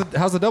well. Hey,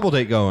 how's the double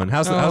date going?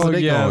 How's the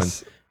date going?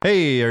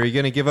 Hey, are you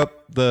gonna give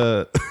up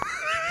the?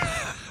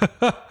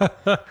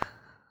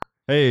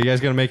 Hey, you guys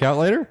gonna make out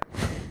later?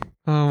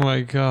 Oh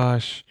my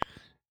gosh.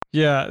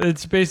 Yeah,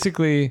 it's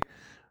basically.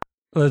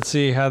 Let's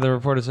see how the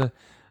reporter said.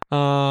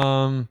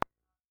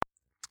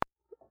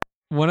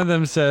 one of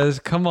them says,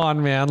 "Come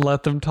on, man,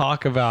 let them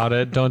talk about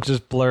it. Don't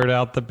just blurt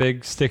out the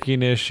big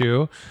sticking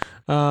issue."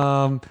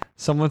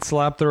 Someone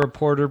slap the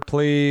reporter,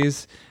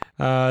 please.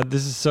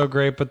 This is so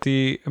great, but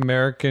the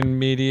American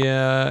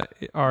media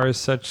are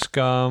such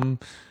scum.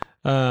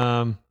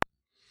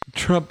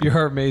 Trump,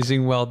 you're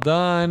amazing. Well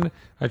done.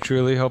 I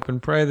truly hope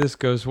and pray this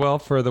goes well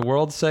for the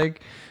world's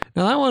sake.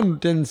 Now, that one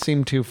didn't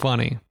seem too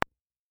funny.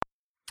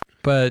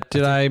 But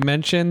did I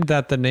mention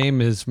that the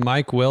name is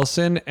Mike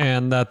Wilson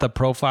and that the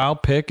profile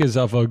pic is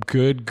of a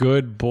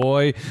good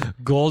boy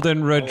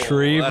golden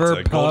retriever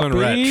that's a puppy? Golden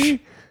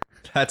Retriever.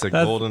 That's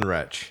golden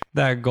wretch.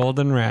 That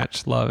golden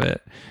wretch. Love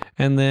it.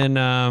 And then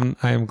I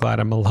am glad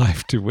I'm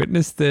alive to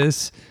witness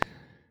this.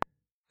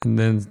 And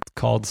then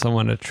called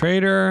someone a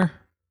traitor.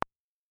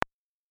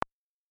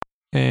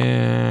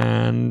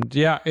 And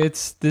yeah,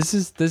 this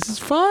is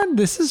fun.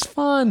 This is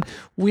fun.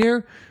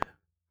 We're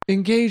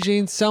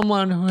engaging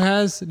someone who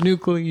has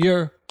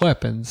nuclear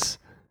weapons,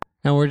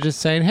 and we're just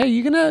saying, "Hey,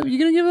 you gonna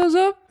give those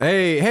up?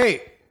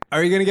 Hey,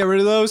 are you gonna get rid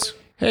of those?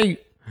 Hey,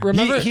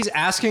 remember?" He's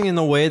asking in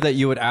the way that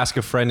you would ask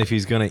a friend if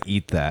he's gonna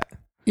eat that.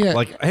 Yeah.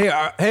 Like, hey,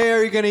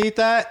 are you gonna eat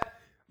that?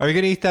 Are you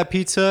gonna eat that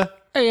pizza?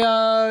 Hey,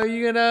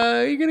 you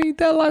gonna eat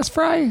that last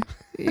fry?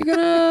 You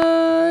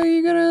gonna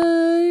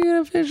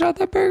finish out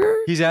that burger?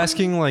 He's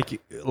asking like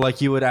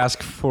you would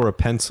ask for a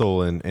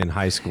pencil in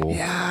high school,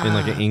 in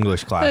like an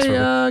English class. Hey,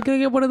 can I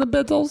get one of the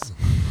pencils?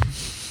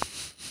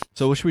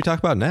 So what should we talk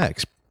about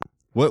next?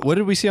 What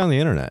did we see on the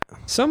internet?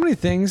 So many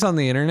things on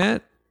the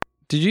internet.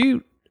 Do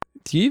you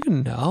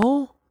even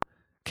know?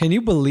 Can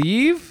you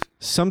believe?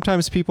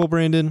 Sometimes people,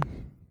 Brandon.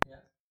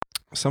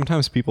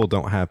 Sometimes people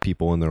don't have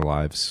people in their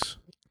lives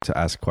to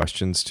ask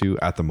questions to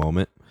at the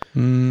moment.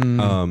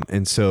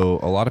 And so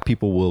a lot of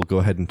people will go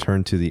ahead and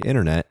turn to the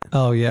internet.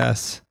 Oh,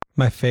 yes.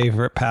 My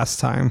favorite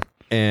pastime.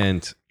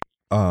 And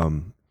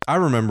I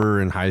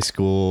remember in high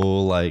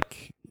school,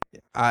 like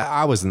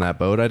I was in that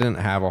boat. I didn't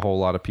have a whole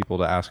lot of people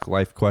to ask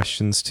life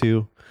questions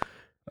to.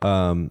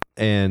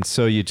 And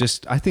so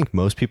I think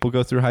most people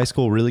go through high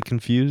school really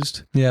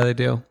confused. Yeah, they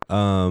do.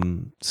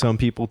 Some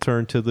people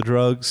turn to the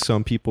drugs.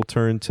 Some people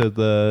turn to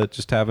the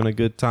just having a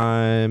good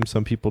time.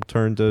 Some people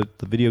turn to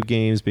the video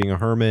games, being a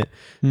hermit.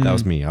 That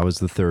was me. I was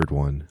the third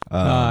one.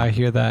 I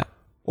hear that.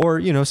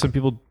 Or, some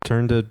people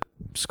turn to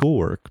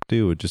schoolwork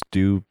too. Just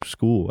do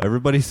school.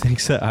 Everybody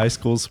thinks that high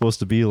school is supposed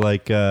to be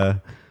like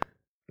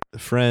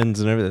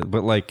friends and everything.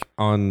 But like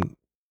on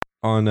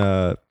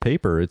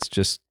paper, it's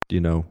just,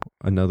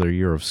 another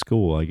year of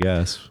school, I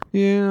guess.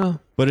 Yeah.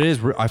 But it is,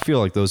 I feel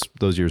like those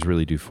years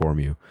really do form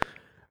you.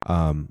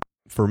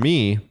 For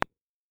me,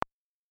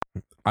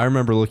 I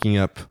remember looking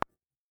up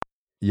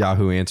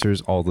Yahoo Answers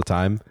all the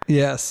time.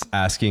 Yes.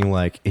 Asking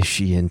like, is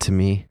she into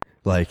me?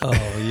 Like, oh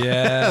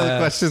yeah.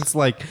 Questions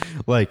like,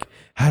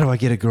 how do I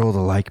get a girl to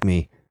like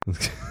me?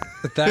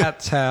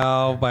 That's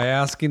how, by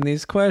asking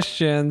these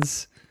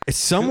questions.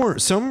 Some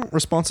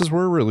responses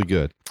were really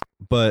good,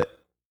 but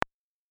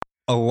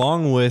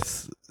along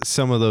with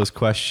some of those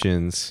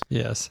questions,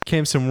 yes,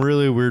 came some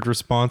really weird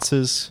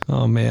responses.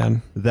 Oh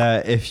man,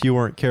 that if you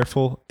weren't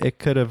careful, it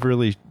could have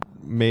really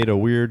made a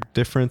weird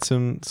difference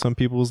in some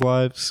people's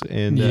lives.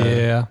 And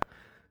yeah,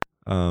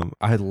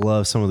 I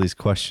love some of these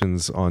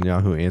questions on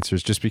Yahoo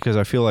Answers just because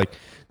I feel like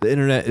the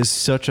internet is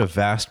such a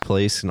vast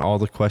place, and all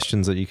the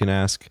questions that you can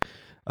ask,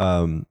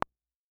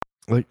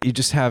 like you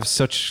just have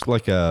such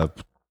like a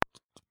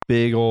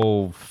big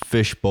old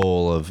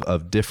fishbowl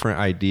of different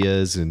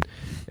ideas and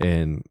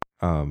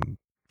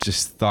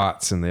just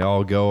thoughts, and they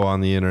all go on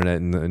the internet,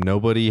 and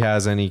nobody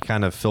has any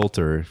kind of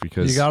filter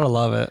because you gotta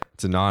love it.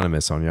 It's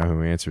anonymous on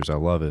Yahoo Answers. I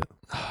love it.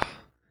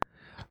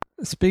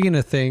 Speaking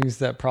of things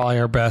that probably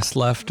are best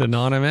left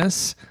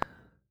anonymous,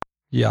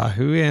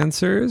 Yahoo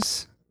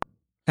Answers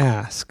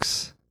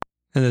asks,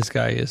 and this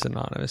guy is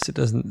anonymous.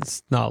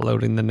 It's not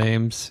loading the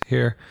names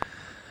here.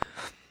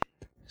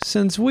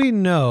 Since we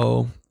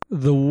know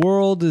the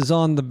world is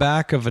on the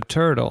back of a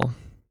turtle,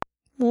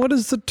 what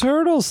does the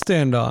turtle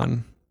stand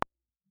on?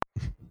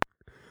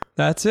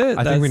 That's it.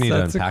 I think we need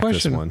to unpack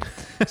this one.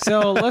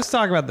 So let's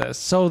talk about this.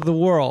 So the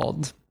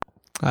world,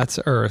 that's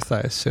Earth, I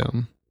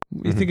assume.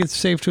 You think it's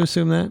safe to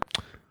assume that?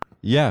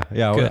 Yeah.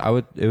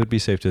 It would be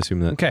safe to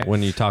assume that. Okay.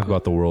 When you talk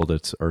about the world,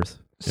 it's Earth.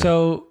 Yeah.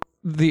 So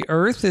the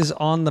Earth is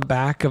on the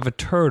back of a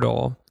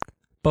turtle,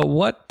 but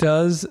what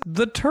does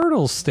the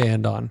turtle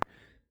stand on?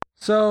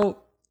 So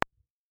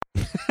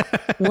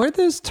where'd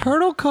this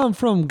turtle come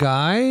from,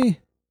 guy?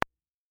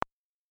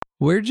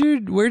 What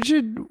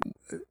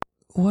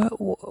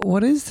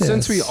is this?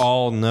 Since we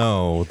all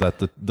know that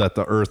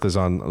the Earth is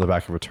on the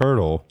back of a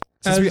turtle,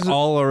 we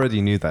all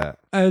already knew that.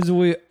 As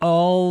we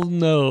all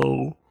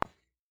know,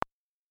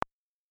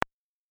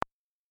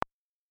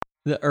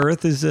 the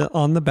Earth is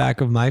on the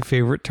back of my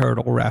favorite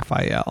turtle,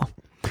 Raphael.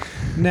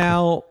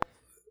 Now,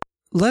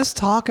 let's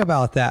talk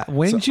about that.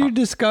 When did you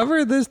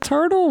discover this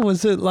turtle?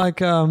 Was it like,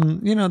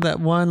 that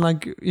one,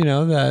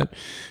 that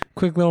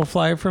quick little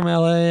flight from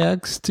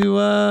LAX to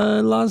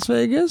Las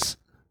Vegas?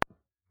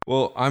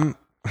 Well,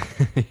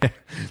 Yeah,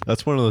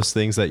 that's one of those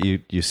things that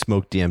you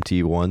smoke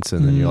DMT once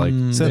and then you're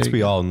like, since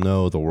we all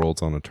know the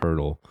world's on a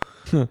turtle.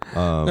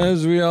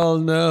 As we all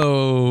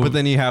know. But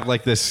then you have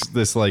like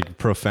this like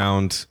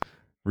profound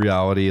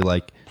reality,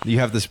 like you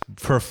have this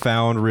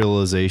profound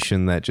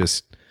realization that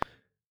just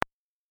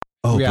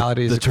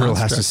reality is the turtle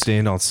has to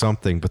stand on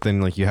something, but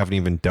then like you haven't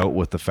even dealt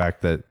with the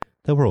fact that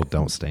the world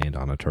don't stand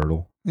on a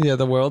turtle. Yeah,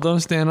 the world don't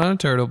stand on a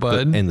turtle,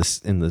 bud. And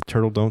the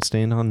turtle don't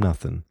stand on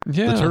nothing.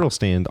 Yeah. The turtle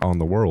stand on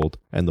the world,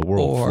 and the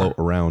world float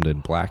around in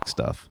black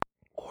stuff.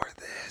 Or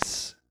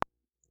this.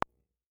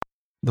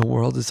 The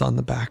world is on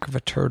the back of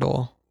a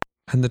turtle,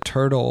 and the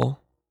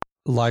turtle,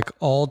 like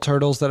all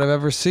turtles that I've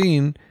ever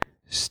seen,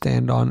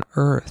 stand on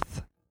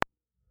Earth.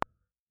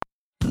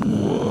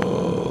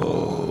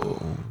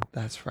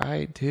 That's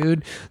right,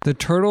 dude. The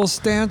turtle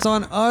stands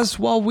on us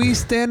while we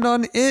stand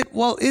on it,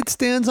 while it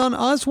stands on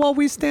us while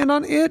we stand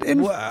on it.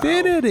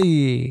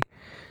 Infinity.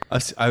 Wow.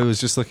 I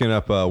was just looking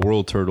up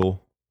World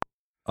Turtle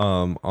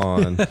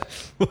on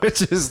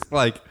which is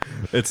like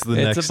it's the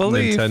next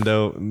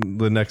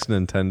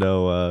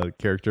Nintendo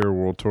character,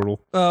 World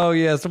Turtle. Oh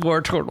yes,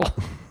 War Turtle.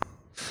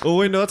 Oh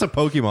wait, no, that's a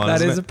Pokemon.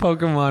 That is a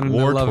Pokemon. And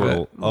War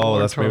Turtle. Oh,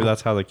 maybe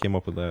that's how they came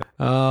up with that.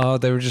 Oh,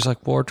 they were just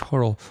like War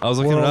Turtle. I was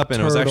looking it up,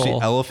 and it was actually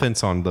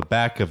elephants on the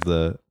back of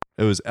the.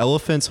 It was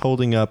elephants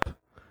holding up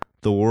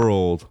the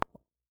world,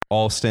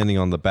 all standing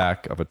on the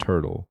back of a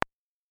turtle.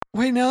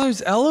 Wait, now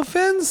there's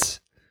elephants?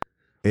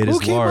 It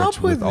is large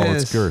with all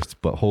its girth,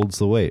 but holds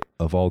the weight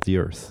of all the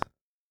earth.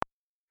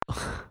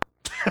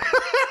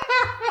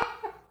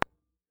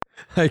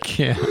 I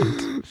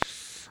can't.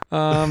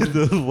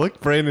 The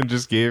look Brandon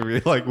just gave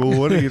me, like, well,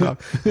 what are you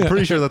talking? I'm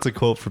pretty sure that's a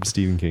quote from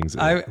Stephen King's.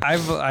 I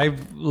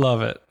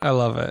love it. I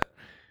love it.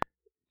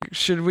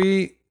 Should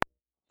we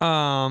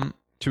try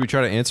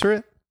to answer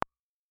it?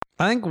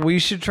 I think we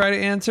should try to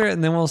answer it,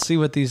 and then we'll see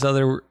what these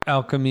other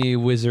alchemy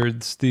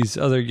wizards, these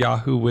other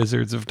Yahoo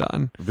wizards have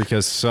done.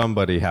 Because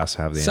somebody has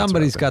to have the answer.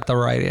 Somebody's got the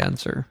right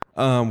answer.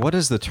 What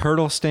does the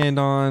turtle stand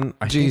on?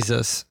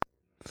 Jesus.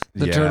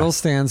 The turtle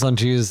stands on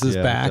Jesus'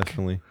 back.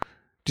 Definitely.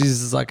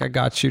 Jesus is like, I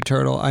got you,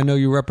 turtle. I know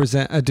you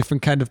represent a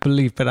different kind of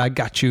belief, but I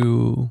got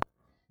you.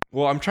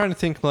 Well, I'm trying to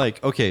think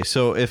like, okay,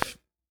 so if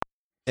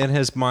in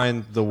his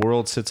mind the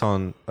world sits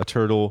on a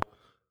turtle,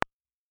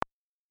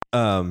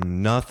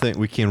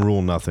 we can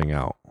rule nothing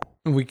out.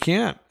 We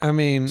can't. I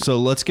mean, so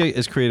let's get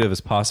as creative as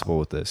possible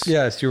with this.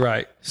 Yes, you're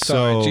right.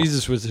 Sorry,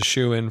 Jesus was a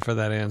shoo-in for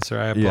that answer.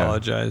 I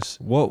apologize.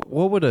 What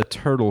would a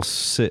turtle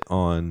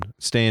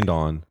stand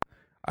on?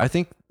 I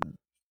think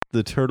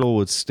the turtle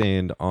would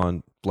stand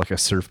on like a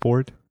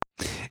surfboard.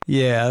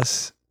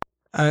 Yes.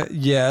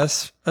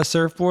 Yes, a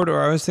surfboard,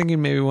 or I was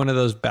thinking maybe one of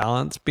those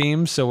balance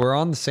beams. So we're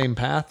on the same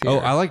path here. Oh,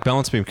 I like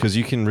balance beam because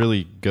you can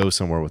really go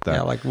somewhere with that.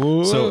 Yeah, like,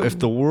 whoa. So if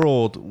the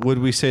world, would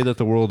we say that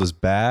the world is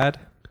bad?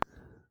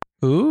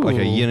 Ooh. Like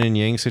a yin and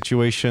yang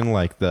situation,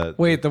 like the...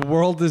 Wait, the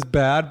world is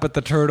bad, but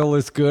the turtle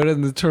is good,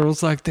 and the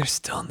turtle's like, there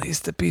still needs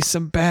to be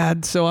some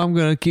bad, so I'm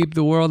going to keep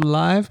the world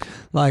alive?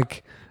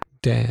 Like,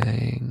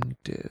 dang,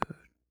 dude.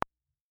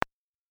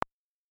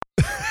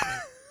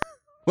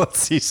 Let's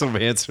see some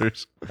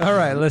answers. All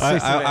right, let's see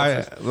some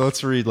answers.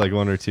 Let's read like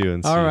one or two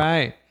and see. All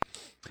right.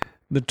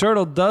 The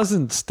turtle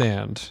doesn't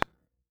stand.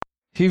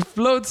 He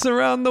floats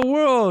around the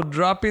world,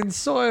 dropping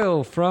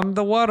soil from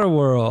the water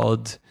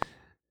world.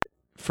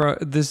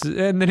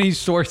 And then he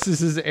sources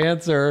his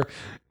answer,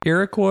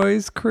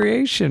 Iroquois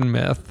creation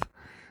myth.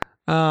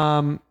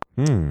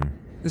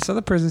 This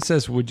other person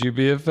says, would you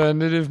be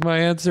offended if my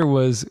answer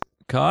was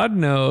God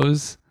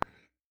knows?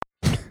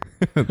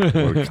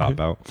 Or cop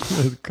out.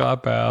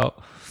 Cop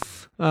out.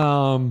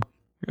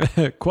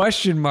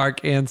 Question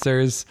mark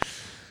answers,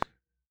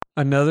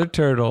 another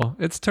turtle.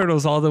 It's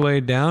turtles all the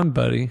way down,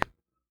 buddy.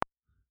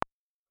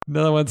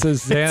 Another one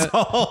says it's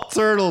all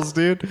turtles,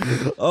 dude.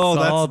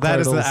 Oh,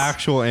 that is the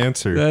actual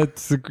answer.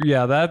 That's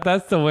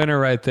the winner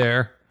right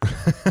there.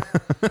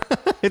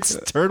 It's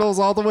turtles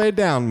all the way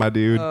down, my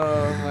dude.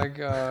 Oh my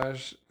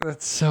gosh.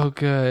 That's so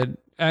good.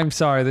 I'm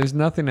sorry, there's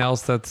nothing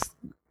else that's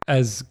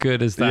as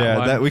good as that one.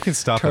 Yeah, that we can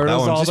stop turtles at that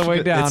one. All the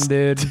way down,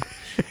 dude.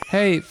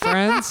 Hey,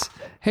 friends,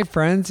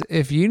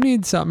 if you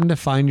need something to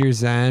find your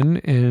zen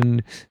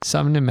and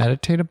something to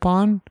meditate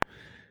upon,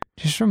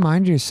 just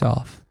remind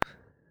yourself,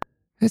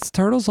 it's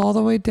turtles all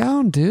the way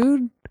down,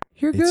 dude.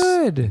 You're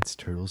good. It's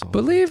turtles all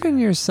Believe the way down.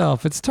 in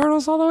yourself. It's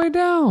turtles all the way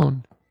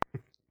down.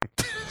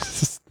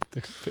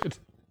 Stupid.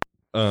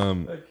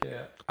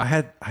 I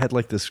had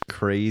like this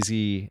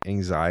crazy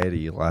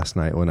anxiety last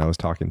night when I was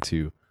talking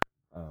to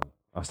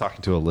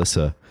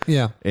Alyssa.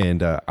 Yeah.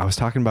 And I was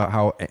talking about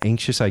how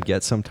anxious I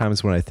get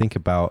sometimes when I think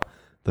about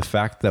the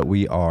fact that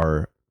we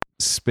are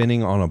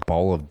spinning on a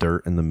ball of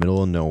dirt in the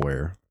middle of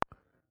nowhere,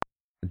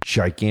 a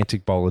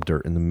gigantic ball of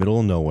dirt in the middle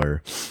of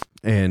nowhere.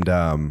 And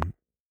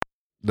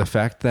the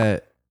fact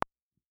that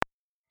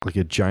like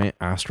a giant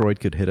asteroid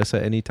could hit us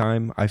at any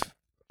time,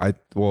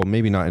 well,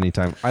 maybe not any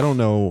time. I don't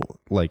know,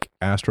 like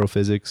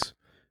astrophysics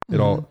at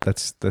all.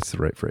 That's the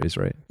right phrase,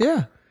 right?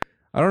 Yeah.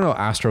 I don't know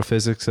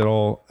astrophysics at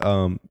all,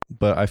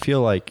 but I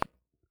feel like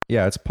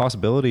yeah, it's a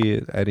possibility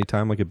at any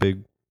time, like a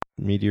big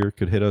meteor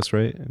could hit us,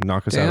 right? And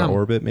knock us out of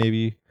orbit,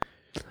 maybe.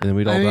 And then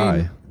we'd all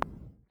die.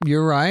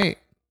 You're right.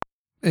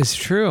 It's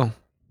true.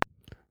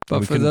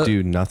 But we couldn't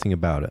do nothing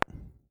about it.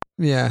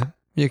 Yeah,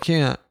 you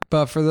can't.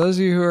 But for those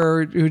of you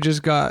who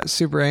just got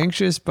super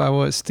anxious by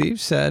what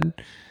Steve said,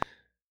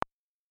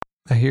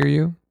 I hear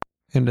you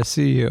and I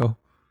see you.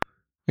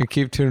 And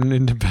keep tuning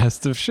into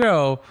Best of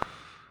Show.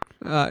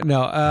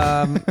 No,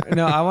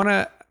 I want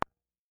to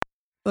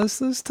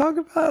let's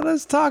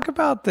talk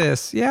about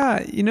this.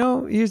 Yeah,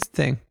 here's the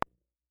thing.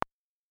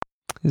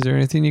 Is there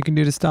anything you can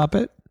do to stop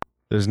it?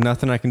 There's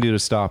nothing I can do to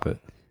stop it.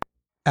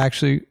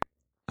 Actually,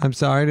 I'm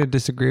sorry to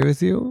disagree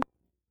with you.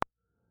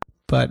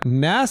 But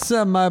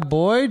NASA, my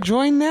boy,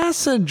 join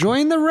NASA,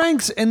 join the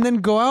ranks, and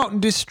then go out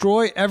and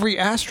destroy every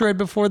asteroid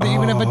before they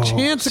even have a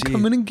chance to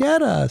come in and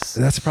get us.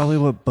 That's probably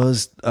what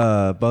Buzz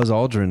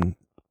Aldrin,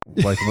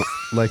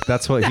 like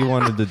that's what he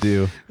wanted to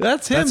do.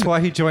 That's him. That's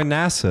why he joined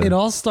NASA. It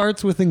all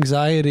starts with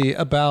anxiety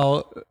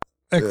about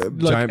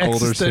giant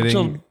boulders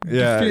hitting.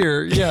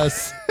 Fear.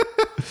 Yes,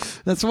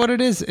 that's what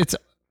it is. It's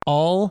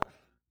all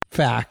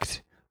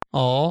fact.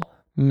 All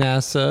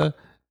NASA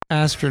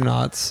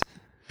astronauts.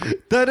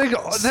 That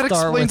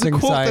explains a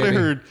quote that I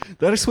heard.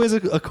 That explains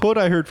a quote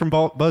I heard from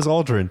Buzz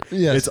Aldrin.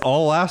 Yes. It's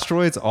all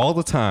asteroids all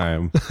the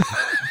time.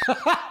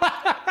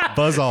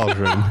 Buzz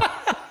Aldrin.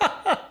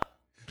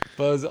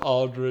 Buzz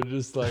Aldrin,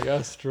 just like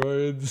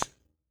asteroids.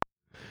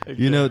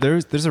 Okay.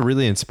 There's a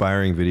really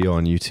inspiring video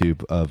on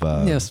YouTube of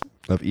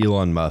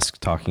Elon Musk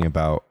talking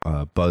about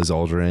Buzz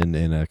Aldrin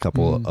and a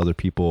couple of other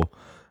people.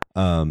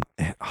 And,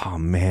 oh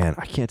man,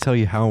 I can't tell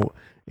you how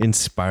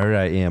inspired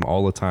I am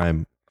all the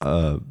time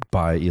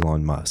by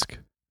Elon Musk.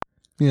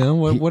 Yeah,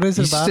 what is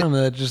it about him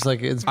that just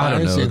like inspires you?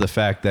 I don't know, the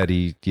fact that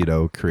he,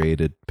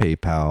 created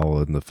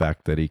PayPal, and the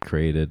fact that he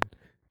created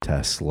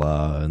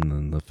Tesla, and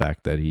then the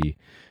fact that he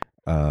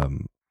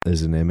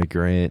is an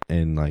immigrant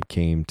and like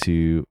came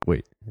to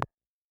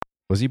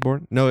was he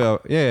born? No,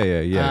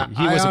 yeah.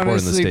 He wasn't born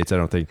in the States, I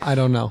don't think. I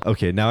don't know.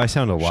 Okay, now I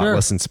sound a lot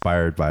less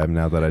inspired by him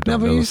now that I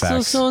don't know the facts. No, but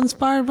you're still so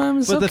inspired by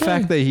him. But the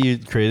fact that he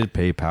created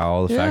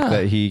PayPal, the fact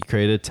that he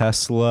created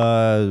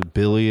Tesla,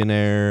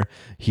 billionaire,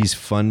 he's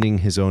funding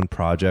his own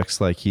projects.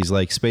 Like he's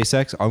like,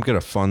 SpaceX, I'm going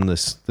to fund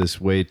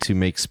this way to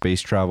make space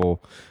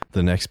travel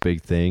the next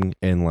big thing,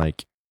 and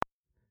like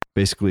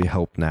basically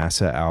help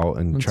NASA out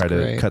and try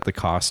to cut the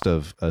cost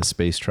of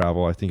space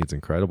travel. I think it's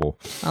incredible.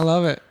 I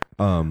love it.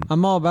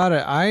 I'm all about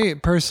it. I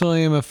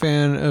personally am a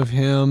fan of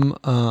him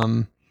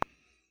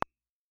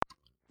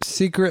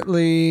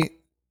secretly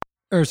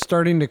or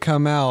starting to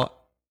come out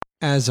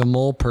as a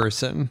mole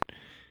person.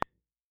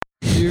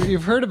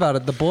 You've heard about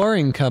it, the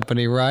Boring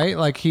Company, right?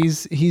 Like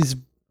he's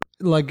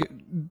like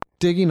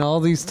digging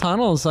all these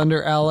tunnels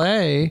under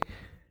LA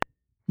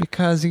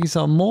because he's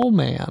a mole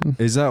man.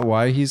 Is that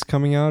why he's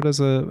coming out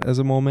as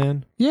a mole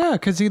man? Yeah,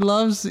 because he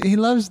loves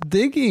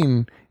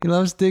digging. He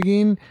loves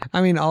digging.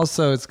 I mean,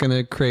 also it's going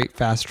to create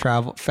fast,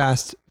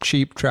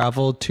 cheap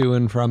travel to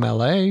and from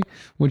LA,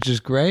 which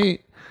is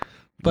great.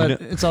 But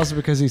it's also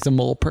because he's a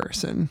mole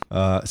person.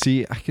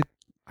 See, I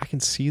can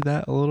see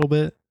that a little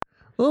bit.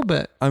 A little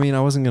bit. I mean,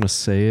 I wasn't going to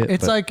say it.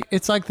 It's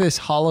like this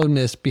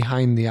hollowness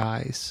behind the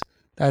eyes.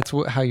 That's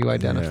how you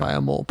identify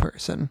a mole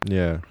person.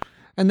 Yeah.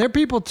 And they're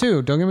people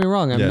too. Don't get me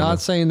wrong. I'm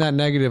not saying that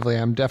negatively.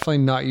 I'm definitely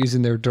not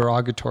using their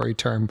derogatory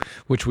term,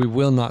 which we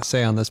will not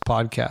say on this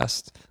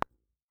podcast.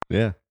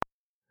 Yeah.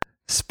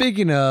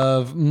 Speaking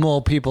of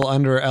mole people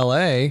under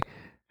LA,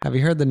 have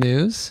you heard the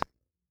news?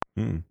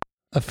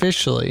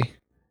 Officially,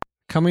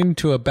 coming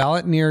to a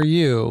ballot near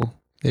you,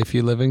 if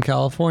you live in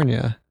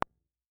California,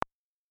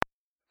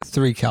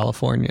 3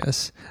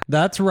 Californias.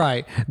 That's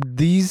right.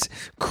 These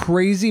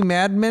crazy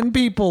madmen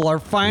people are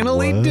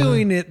finally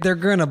doing it. They're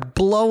going to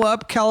blow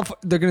up California.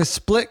 They're going to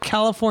split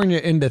California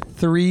into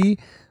 3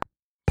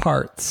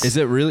 parts. Is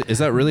that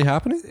really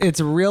happening?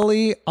 It's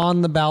really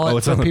on the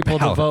ballot for people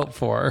to vote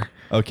for.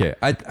 Okay.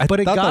 But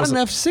it got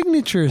enough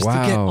signatures to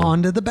get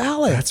onto the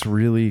ballot. That's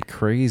really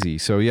crazy.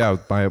 So yeah,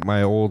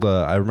 my old,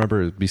 I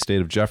remember the state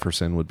of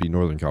Jefferson would be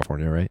Northern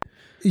California, right?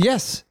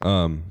 Yes.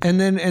 And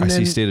then I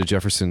see state of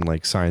Jefferson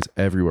like signs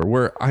everywhere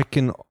where I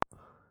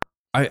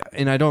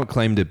don't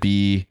claim to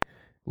be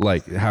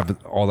like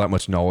have all that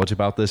much knowledge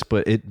about this,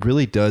 but it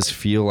really does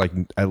feel like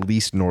at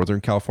least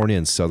Northern California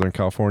and Southern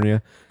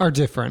California are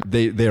different.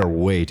 They are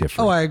way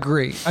different. Oh, I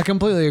agree. I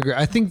completely agree.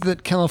 I think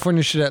that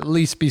California should at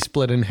least be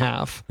split in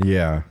half.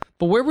 Yeah.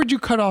 But where would you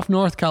cut off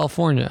North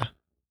California?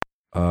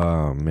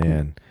 Oh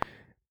man.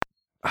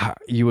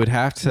 You would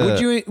have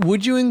to.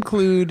 Would you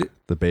include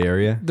the Bay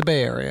Area? The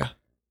Bay Area.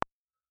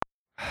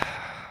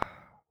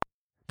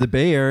 The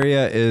Bay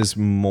Area feels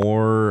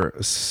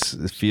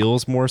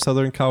more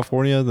Southern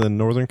California than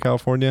Northern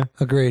California.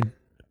 Agreed.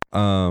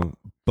 But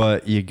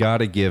But you got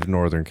to give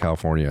Northern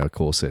California a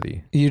cool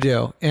city. You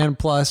do. And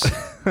plus,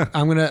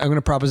 I'm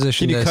gonna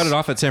proposition Can you this. cut it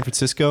off at San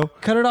Francisco?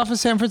 Cut it off at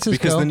San Francisco.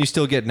 Because then you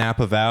still get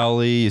Napa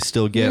Valley, you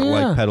still get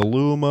like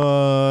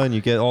Petaluma, and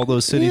you get all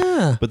those cities.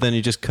 Yeah. But then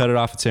you just cut it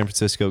off at San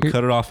Francisco.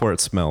 Cut it off where it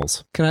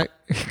smells. Can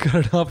I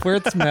cut it off where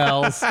it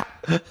smells?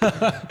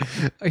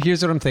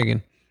 Here's what I'm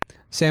thinking.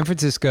 San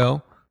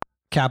Francisco,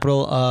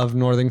 capital of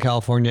Northern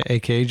California,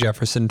 aka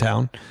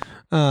Jeffersontown.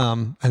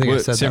 I think I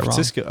said San that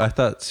Francisco, wrong. I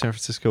thought San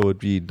Francisco would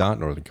be not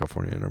Northern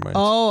California. Never mind.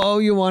 Oh,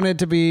 you want it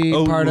to be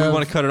part of... you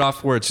want to cut it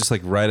off where it's just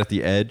like right at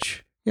the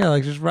edge? Yeah,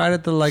 like just right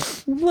at the like...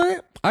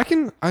 I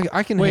can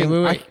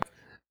Wait.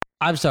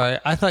 I'm sorry.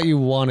 I thought you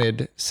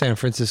wanted San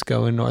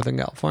Francisco in Northern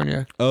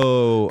California.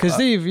 Oh. Because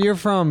Steve, you're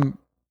from...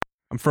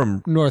 I'm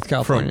from... North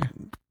California.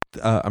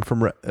 I'm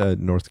from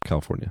North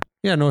California.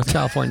 Yeah, North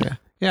California.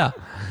 Yeah.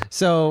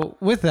 So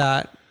with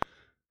that...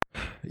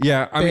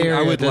 Yeah, I mean,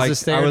 I would like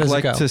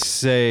go? to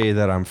say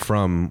that I'm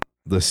from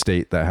the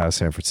state that has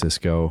San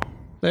Francisco.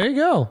 There you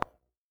go.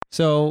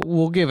 So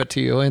we'll give it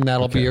to you, and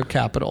that'll be your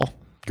capital.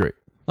 Great.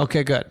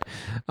 Okay, good.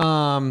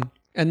 And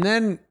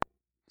then,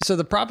 so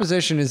the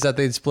proposition is that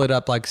they'd split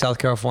up like South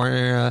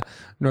California,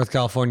 North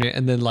California,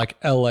 and then like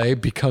LA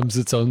becomes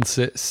its own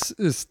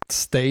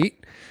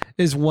state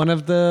is one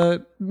of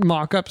the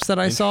mock-ups that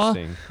I saw,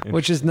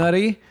 which is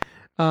nutty.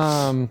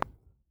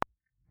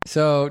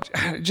 So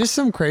just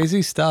some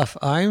crazy stuff.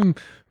 I'm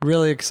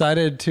really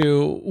excited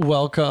to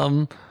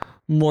welcome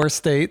more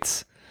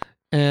states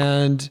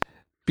and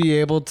be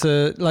able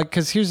to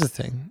because here's the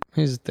thing.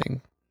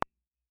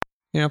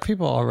 You know,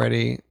 people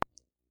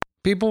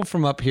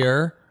from up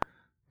here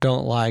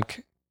don't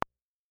like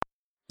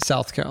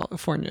South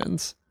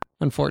Californians,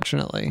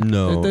 unfortunately.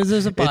 No.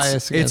 There's a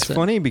bias against it. It's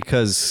funny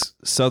because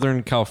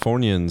Southern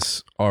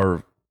Californians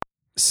are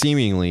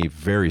seemingly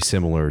very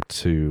similar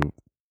to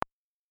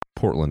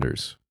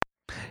Portlanders.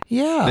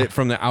 Yeah.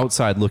 From the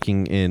outside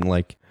looking in,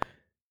 like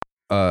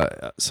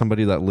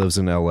somebody that lives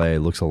in LA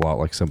looks a lot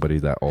like somebody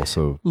that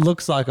also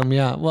looks like them.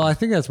 Yeah. Well, I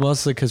think that's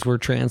mostly because we're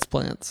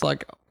transplants.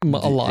 Like a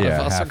lot of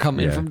us are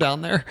coming from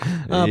down there.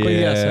 But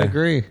yes, I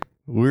agree.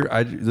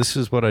 This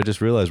is what I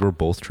just realized. We're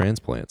both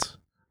transplants.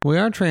 We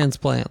are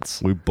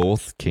transplants. We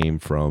both came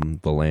from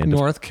the land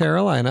North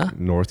Carolina.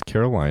 North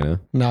Carolina.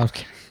 No.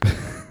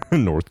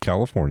 North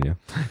California.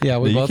 Yeah,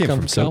 we both come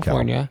from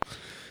California.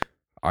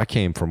 I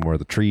came from where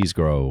the trees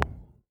grow.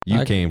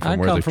 You came from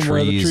where the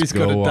trees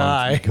go to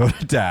die. Go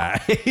to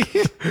die.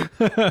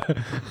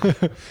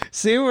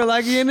 See, we're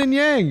like yin and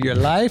yang. Your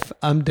life,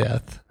 I'm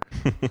death.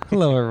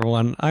 Hello,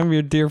 everyone. I'm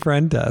your dear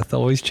friend Death,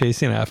 always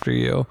chasing after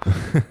you.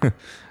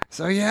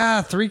 So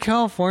yeah, 3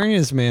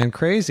 Californias, man.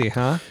 Crazy,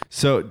 huh?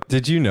 So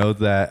did you know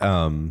that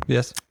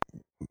yes.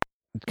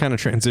 Kind of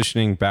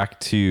transitioning back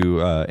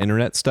to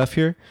internet stuff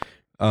here.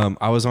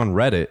 I was on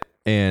Reddit,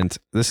 and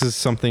this is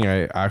something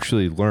I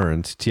actually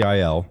learned,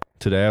 TIL.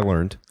 Today I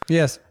learned.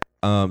 Yes.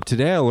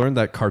 Today I learned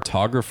that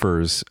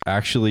cartographers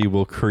actually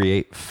will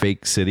create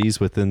fake cities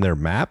within their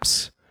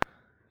maps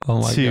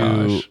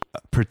to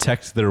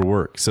protect their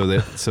work, so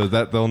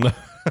that they'll know.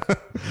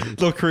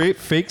 They'll create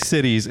fake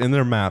cities in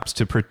their maps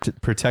to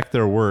protect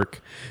their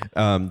work.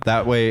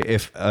 That way,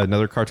 if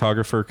another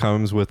cartographer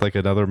comes with like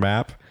another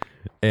map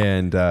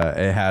and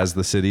it has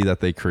the city that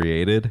they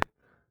created,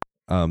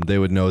 they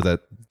would know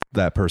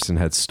that person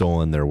had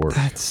stolen their work.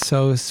 That's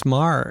so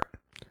smart.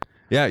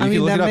 Yeah, you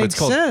can look it up.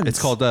 It's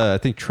called I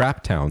think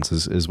Trap Towns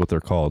is what they're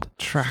called.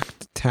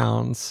 Trapped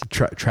towns.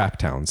 Trap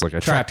Towns, like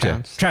a Trapped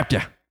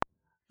ya.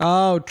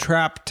 Oh,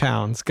 Trap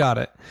Towns. Got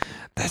it.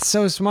 That's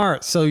so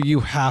smart. So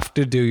you have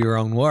to do your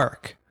own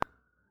work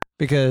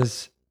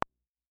because,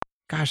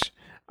 gosh,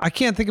 I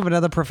can't think of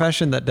another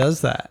profession that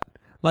does that.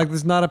 Like,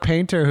 there's not a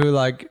painter who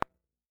like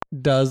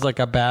does like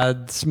a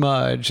bad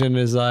smudge and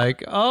is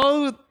like,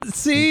 oh,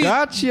 see,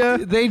 gotcha.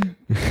 They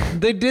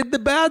did the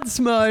bad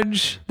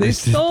smudge. They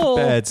stole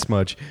the bad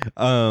smudge.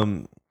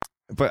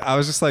 But I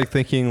was just like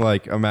thinking,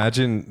 like,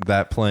 imagine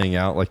that playing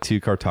out. Like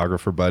 2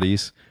 cartographer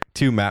buddies,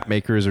 2 map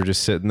makers are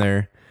just sitting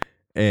there,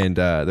 and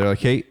they're like,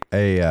 hey,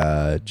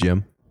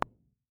 Jim.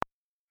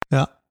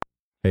 Yeah.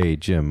 Hey,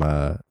 Jim.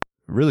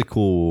 Really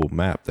cool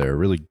map there.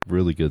 Really,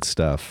 really good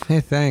stuff. Hey,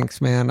 thanks,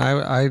 man.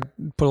 I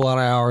put a lot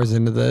of hours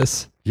into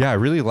this. Yeah, I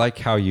really like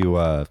how you,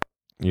 have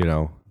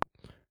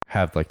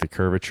like the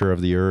curvature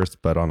of the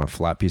earth, but on a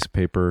flat piece of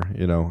paper.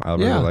 I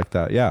really like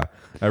that. Yeah,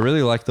 I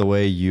really like the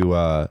way you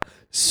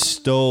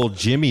stole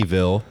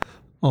Jimmyville.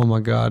 Oh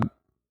my God,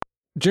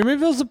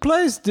 Jimmyville's a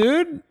place,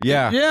 dude.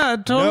 Yeah,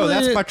 totally. No,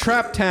 that's my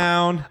trap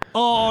town.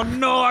 Oh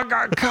no, I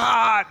got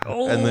caught.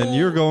 Oh. And then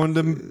you're going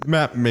to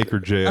map maker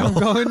jail. I'm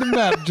going to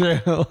map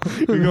jail.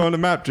 You're going to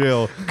map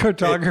jail.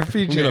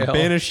 Cartography jail. I'm gonna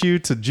banish you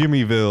to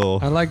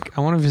Jimmyville.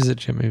 I want to visit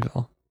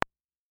Jimmyville.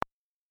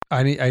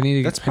 I need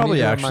to. That's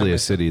probably actually a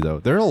city, though.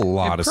 There are a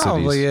lot of cities.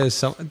 Probably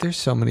is. There's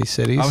so many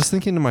cities. I was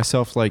thinking to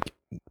myself, like,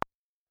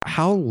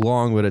 how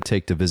long would it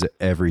take to visit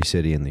every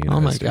city in the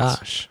United States? Oh my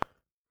gosh!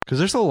 Because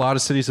there's a lot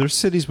of cities. There's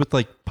cities with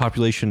like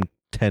population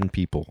 10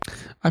 people.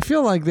 I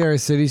feel like there are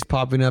cities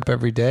popping up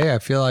every day. I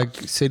feel like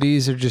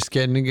cities are just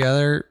getting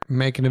together,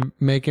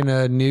 making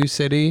a new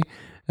city,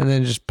 and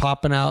then just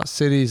popping out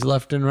cities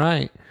left and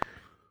right.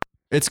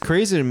 It's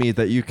crazy to me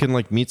that you can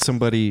like meet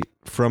somebody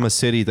from a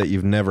city that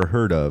you've never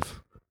heard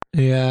of.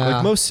 Yeah.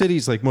 Like most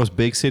cities, like most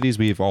big cities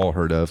we've all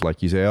heard of.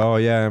 Like you say, oh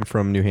yeah, I'm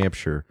from New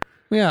Hampshire.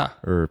 Yeah.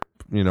 Or,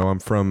 I'm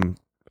from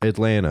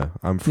Atlanta.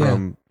 I'm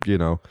from,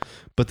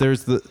 but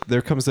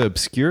there comes the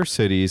obscure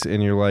cities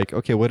and you're like,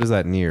 okay, what is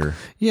that near?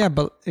 Yeah,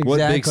 but exactly.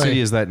 What big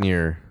city is that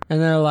near?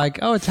 And they're like,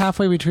 oh, it's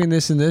halfway between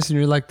this and this. And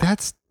you're like,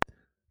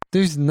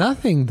 there's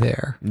nothing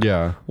there.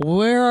 Yeah.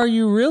 Where are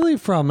you really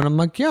from? And I'm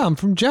like, yeah, I'm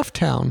from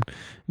Jefftown.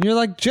 And you're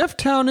like,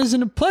 Jefftown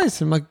isn't a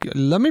place. I'm like,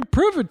 let me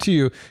prove it to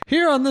you.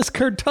 Here on this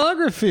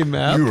cartography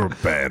map. You're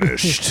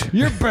banished.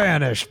 You're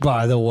banished,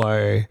 by the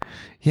way.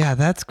 Yeah,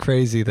 that's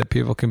crazy that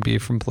people can be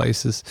from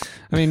places.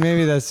 I mean,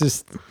 maybe that's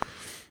just,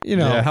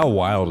 Yeah, how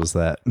wild is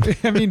that?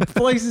 I mean,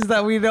 places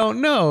that we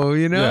don't know,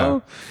 Yeah.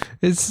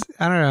 It's,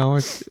 I don't know.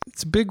 It's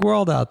a big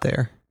world out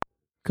there.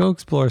 Go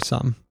explore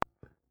some.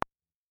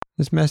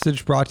 This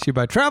message brought to you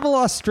by Travel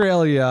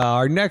Australia.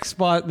 Our next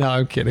spot. No,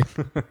 I'm kidding.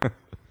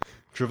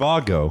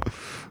 Travago.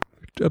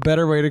 A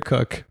better way to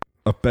cook.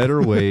 A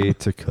better way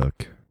to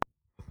cook.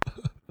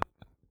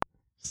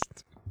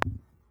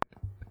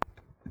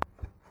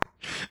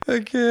 I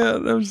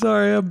can't. I'm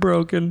sorry. I'm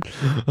broken.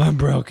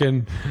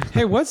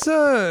 Hey, what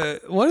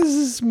is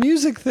this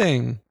music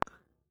thing?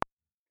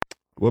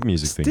 What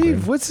music thing?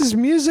 Steve, what's this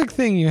music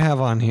thing you have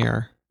on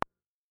here?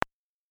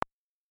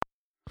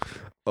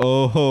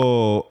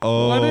 Oh.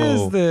 What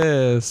is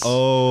this?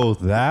 Oh,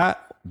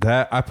 that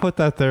I put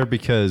that there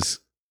because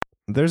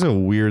there's a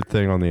weird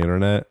thing on the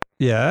internet.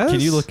 Yes. Can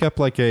you look up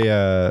like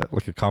a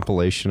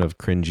compilation of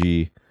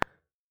cringy?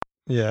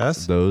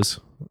 Yes. Those.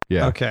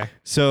 Yeah. Okay.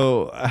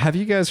 So, have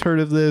you guys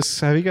heard of this?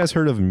 Have you guys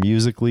heard of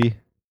Musical.ly?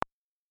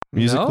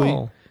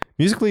 No.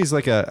 Musical.ly is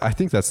like I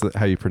think that's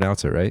how you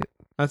pronounce it, right?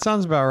 That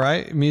sounds about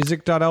right.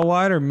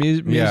 Music.ly or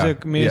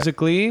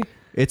Musical.ly?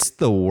 It's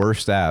the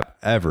worst app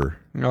ever.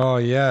 Oh,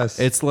 yes.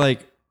 It's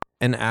like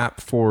an app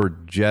for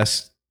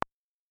just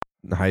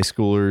high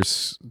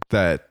schoolers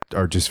that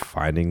are just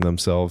finding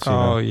themselves.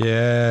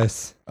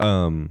 Yes.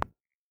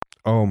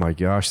 Oh my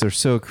gosh, they're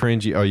so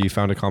cringy. Oh, you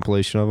found a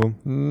compilation of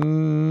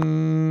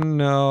them?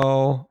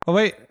 No. Oh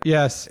wait,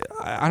 yes.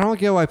 I don't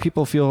get why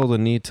people feel the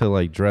need to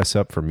like dress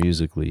up for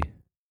Musical.ly.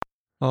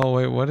 Oh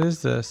wait, what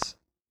is this?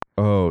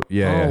 Oh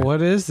yeah. Oh,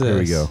 what is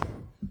this? Here we go.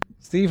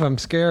 Steve, I'm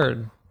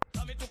scared.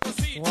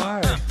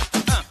 Why?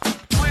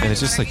 And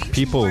it's just like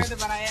people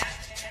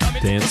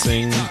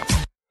dancing.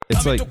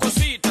 It's like,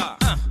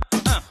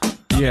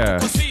 yeah.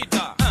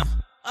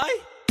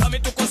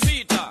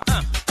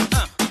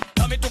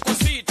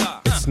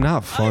 It's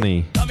not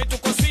funny. Oh my gosh.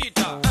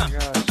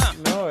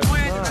 No,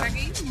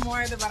 it's not.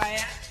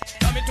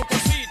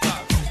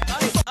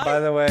 By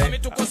the way,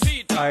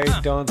 I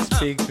don't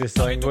speak this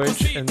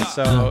language, and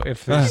so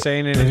if they're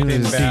saying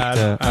anything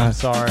bad, I'm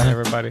sorry,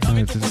 everybody.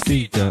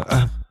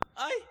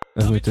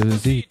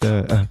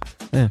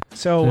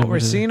 So what we're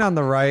seeing on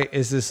the right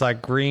is this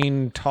like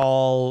green,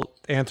 tall,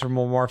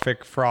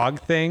 anthropomorphic frog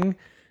thing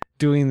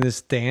doing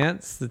this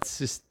dance. That's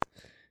just,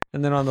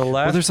 and then on the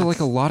left, there's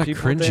like a lot of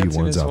cringy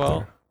ones out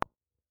there.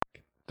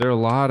 There are a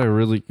lot of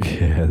really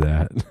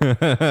there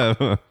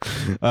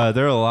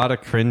are a lot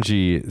of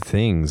cringy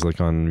things like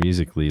on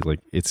Musical.ly.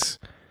 Like it's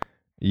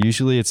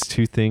usually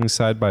two things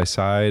side by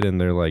side, and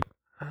they're like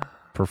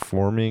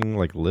performing,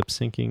 like lip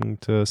syncing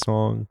to a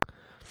song.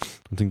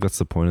 I think that's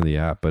the point of the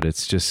app, but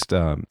it's just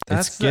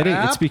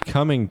it's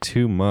becoming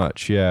too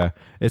much. Yeah,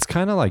 it's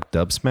kind of like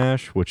Dub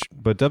Smash,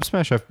 but Dub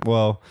Smash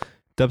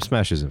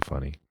isn't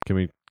funny.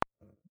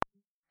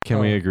 Can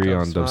we agree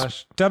on Dub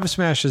Smash? Dub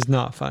Smash is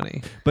not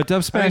funny. But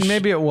Dub Smash,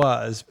 maybe it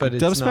was, but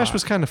it's Dub Smash not.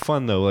 was kind of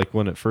fun though, like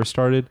when it first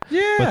started.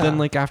 Yeah. But then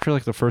like after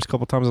like the first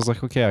couple times, I was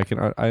like, okay,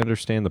 I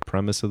understand the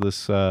premise of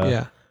this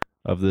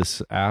of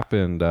this app,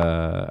 and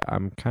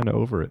I'm kind of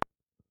over it.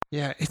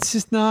 Yeah, it's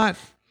just not,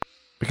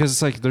 because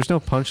it's like there's no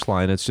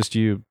punchline. It's just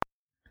you.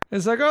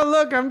 It's like, oh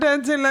look, I'm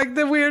dancing like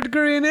the weird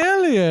green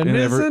alien.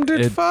 Isn't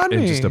it funny?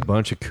 And just a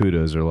bunch of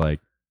kudos are like,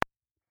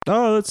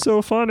 oh, that's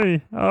so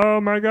funny. Oh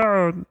my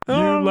god.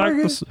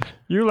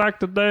 You like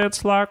to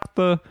dance like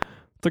the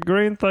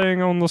green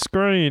thing on the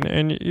screen,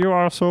 and you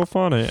are so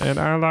funny, and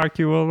I like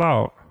you a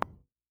lot.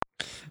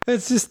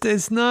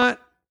 It's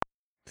not,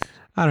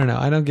 I don't know.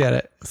 I don't get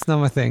it. It's not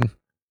my thing.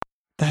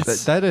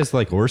 That is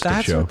like worst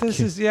That's show. What this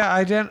is. Yeah,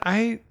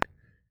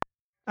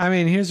 I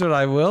mean, here's what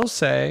I will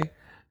say.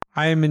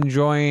 I am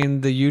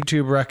enjoying the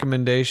YouTube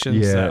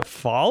recommendations that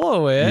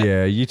follow it.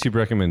 Yeah, YouTube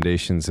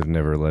recommendations have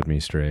never led me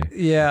astray.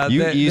 Yeah,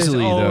 there's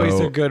always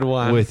a good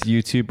one. With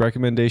YouTube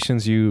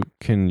recommendations, you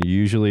can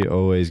usually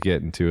always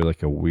get into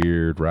like a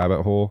weird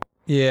rabbit hole.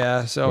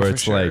 Yeah, so where for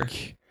it's sure.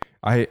 like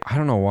I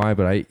don't know why,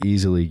 but I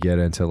easily get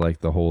into like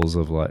the holes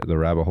of like the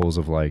rabbit holes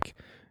of like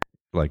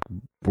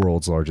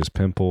world's largest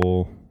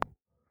pimple,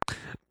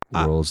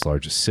 world's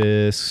largest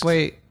cyst.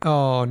 Wait,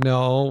 oh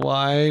no,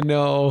 why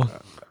no?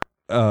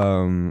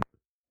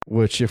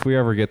 Which, if we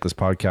ever get this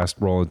podcast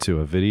roll into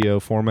a video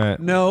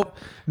format, no,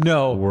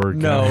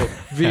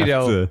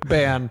 veto,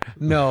 ban,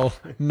 no,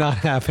 not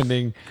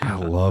happening. I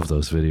love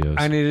those videos.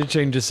 I need to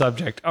change the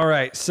subject. All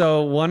right,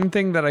 so one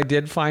thing that I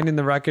did find in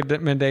the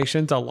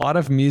recommendations, a lot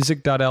of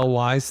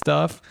music.ly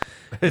stuff.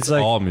 It's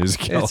like all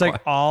music. It's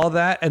like all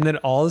that, and then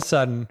all of a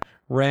sudden,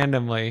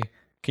 randomly,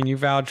 can you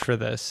vouch for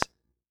this?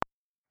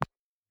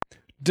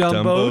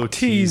 Dumbo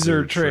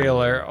teaser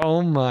trailer.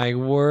 Oh my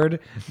word.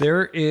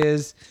 There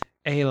is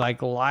a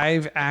like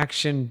live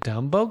action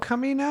Dumbo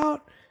coming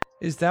out.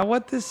 Is that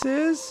what this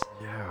is?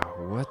 Yeah,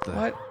 what?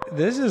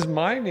 This is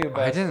my new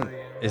best.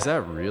 Is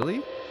that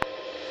really?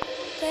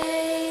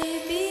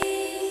 Baby,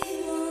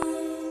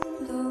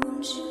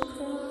 don't you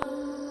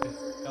cry.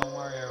 Don't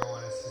worry,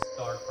 everyone. It's just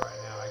dark right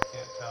now. I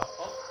can't tell.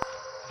 Oh,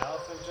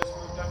 Allison just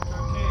moved up to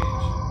a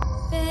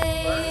cage.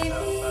 Baby.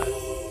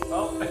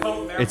 Oh,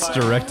 never It's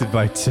mind. directed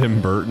by Tim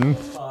Burton.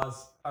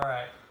 Pause. All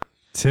right.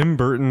 Tim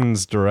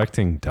Burton's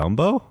directing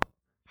Dumbo?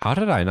 How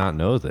did I not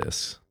know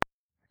this?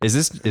 Is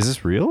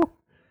this real?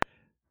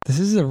 This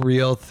is a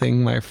real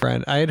thing, my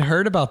friend. I had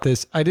heard about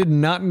this. I did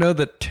not know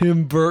that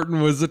Tim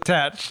Burton was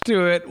attached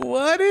to it.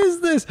 What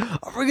is this?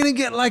 Are we going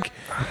to get like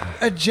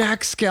a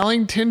Jack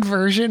Skellington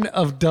version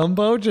of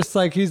Dumbo? Just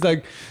like he's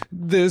like,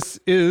 this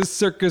is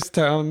Circus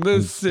Town.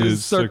 This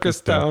is Circus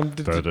Town.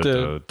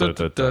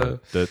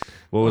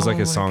 What was like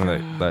a song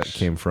that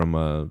came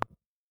from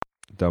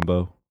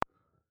Dumbo?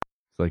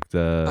 It's like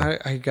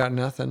I got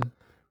nothing.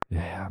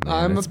 Yeah,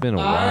 man, it's been a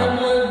while. I'm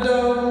a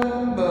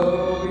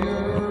Dumbo,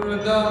 you're a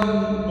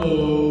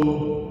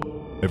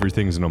Dumbo.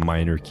 Everything's in a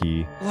minor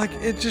key. Like,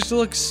 it just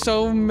looks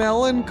so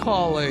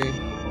melancholy.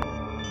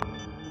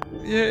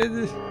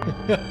 Yeah,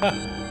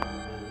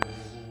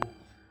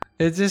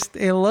 it's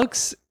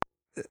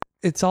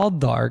all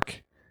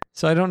dark.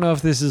 So I don't know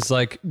if this is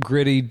like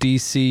gritty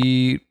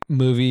DC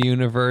movie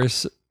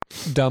universe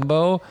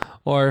Dumbo,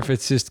 or if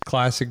it's just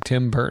classic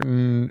Tim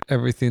Burton,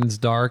 everything's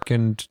dark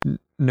and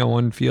no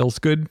one feels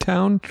good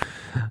town.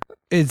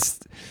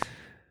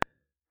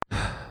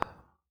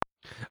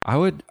 I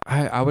would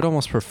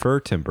almost prefer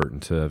Tim Burton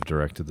to have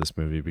directed this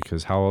movie,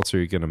 because how else are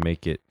you going to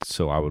make it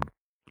so I would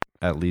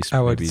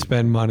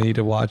spend money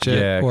to watch it.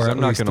 Yeah, or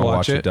I'm not going to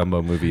watch a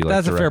Dumbo movie. Like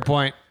that's a fair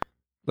point.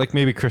 Like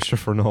maybe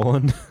Christopher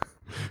Nolan.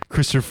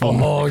 Christopher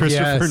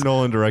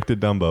Nolan directed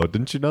Dumbo.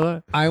 Didn't you know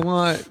that? I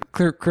want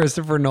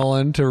Christopher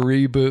Nolan to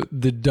reboot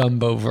the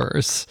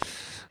Dumboverse.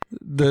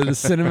 The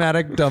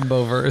cinematic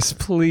Dumboverse,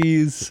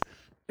 please.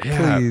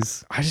 Yeah,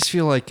 please. I just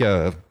feel like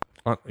going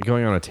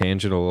on a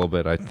tangent a little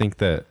bit. I think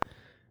that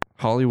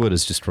Hollywood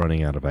is just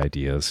running out of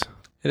ideas.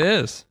 It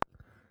is.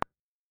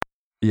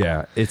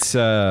 Yeah, it's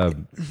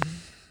the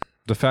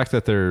fact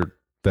that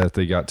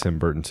they got Tim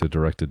Burton to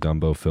direct a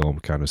Dumbo film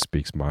kind of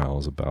speaks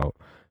miles about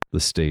the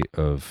state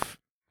of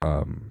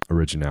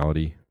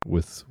originality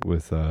with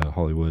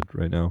Hollywood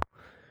right now.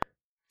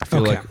 I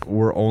feel like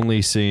we're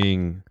only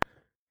seeing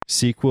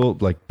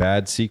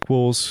bad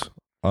sequels,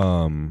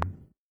 and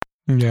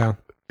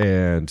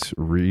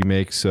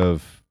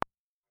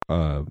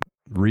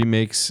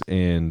remakes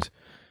and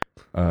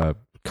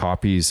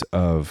copies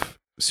of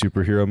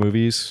superhero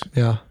movies.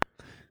 Yeah.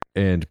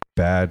 And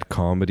bad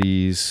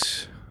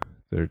comedies.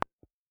 I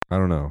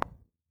don't know.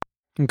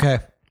 Okay.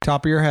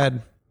 Top of your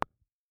head.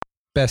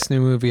 Best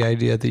new movie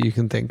idea that you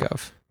can think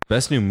of.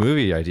 Best new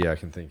movie idea I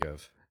can think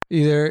of.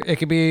 Either it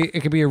could be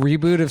a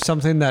reboot of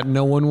something that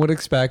no one would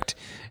expect.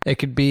 It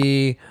could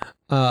be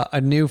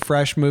a new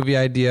fresh movie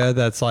idea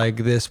that's like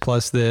this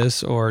plus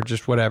this, or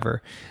just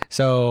whatever.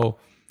 So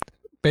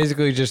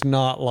basically just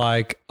not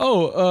like,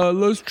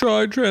 let's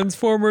try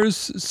Transformers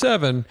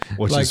 7.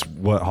 Which is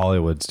what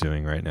Hollywood's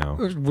doing right now.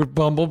 With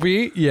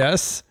Bumblebee,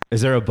 yes. Is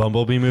there a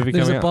Bumblebee movie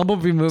coming out? There's a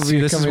Bumblebee movie coming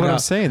out. This is what I'm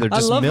saying. They're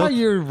just I love how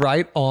you're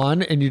right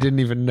on and you didn't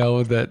even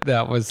know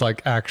that was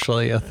like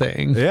actually a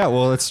thing. Yeah,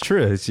 well, it's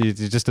true. You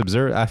just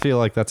observe. I feel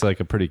like that's like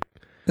a pretty...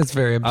 It's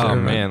very observant.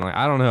 Oh, man. Like,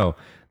 I don't know.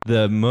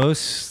 An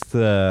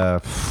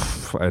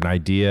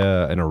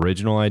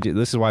original idea.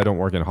 This is why I don't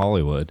work in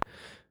Hollywood.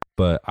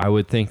 But I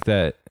would think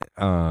that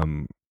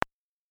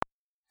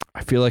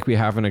I feel like we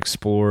haven't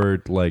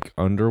explored like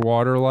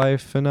underwater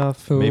life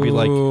enough. Maybe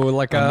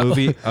like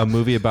a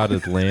movie about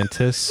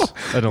Atlantis.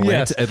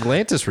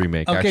 Atlantis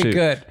remake. Okay, actually,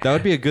 good. That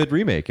would be a good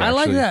remake. Actually. I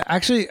like that.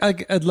 Actually,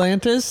 like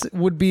Atlantis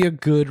would be a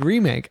good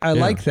remake. I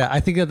like that. I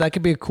think that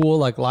could be a cool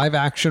like live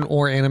action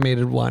or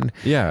animated one.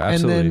 Yeah,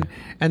 absolutely.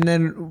 And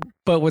then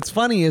but what's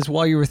funny is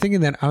while you were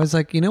thinking that, I was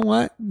like, you know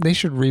what? They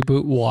should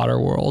reboot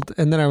Waterworld.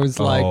 And then I was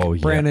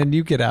like, Brandon,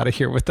 you get out of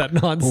here with that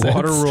nonsense.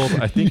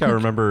 Waterworld, I think I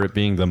remember it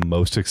being the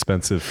most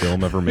expensive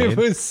film ever made. It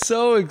was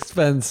so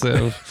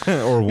expensive.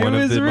 Or one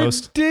of the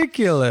most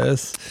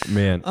ridiculous.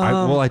 Man,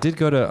 I did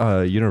go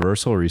to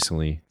Universal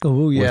recently.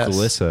 Oh, yes. With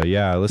Alyssa.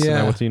 Yeah, Alyssa and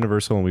I went to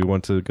Universal and we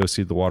went to go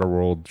see the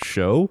Waterworld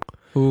show.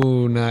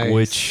 Ooh, nice.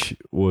 Which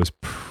was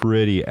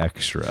pretty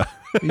extra.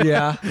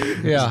 Yeah.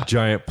 This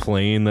giant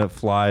plane that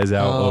flies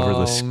out over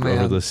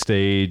the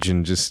stage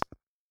and just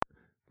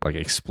like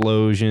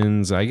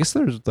explosions. I guess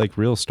there's like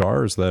real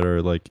stars that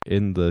are like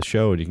in the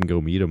show and you can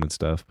go meet them and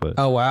stuff. But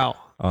oh wow,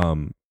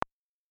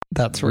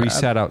 that's rad. We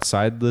sat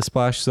outside the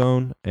splash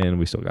zone and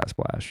we still got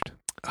splashed.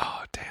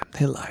 Oh damn,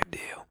 they lied to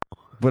you.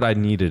 But I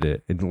needed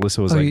it. And Alyssa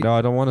was no,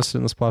 I don't want to sit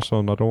in the splash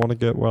zone. I don't want to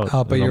get wet.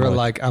 Oh, but you were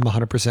like, I'm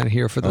 100%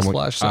 here for the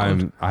splash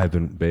zone. I've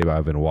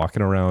been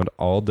walking around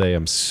all day.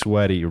 I'm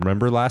sweaty.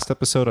 Remember last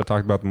episode I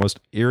talked about the most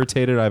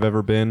irritated I've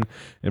ever been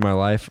in my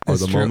life are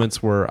the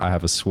moments where I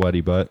have a sweaty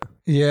butt.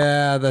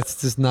 Yeah,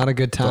 that's just not a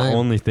good time. The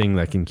only thing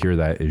that can cure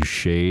that is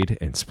shade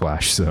and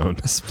splash zone.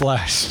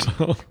 Splash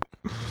zone.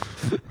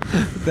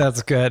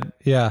 That's good.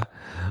 Yeah.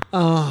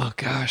 Oh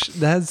gosh,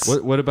 that's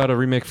what about a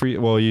remake for you?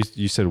 Well,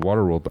 you said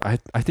Waterworld, but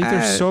I think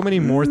there's so many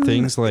more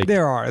things like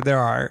there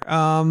are.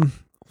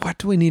 What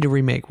do we need to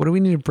remake? What do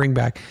we need to bring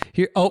back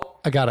here? Oh,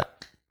 I got it.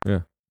 Yeah.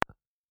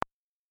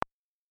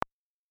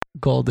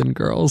 Golden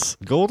Girls.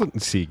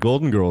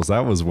 Golden Girls.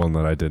 That was one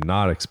that I did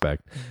not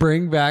expect.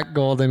 Bring back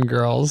Golden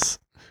Girls.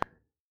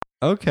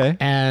 Okay.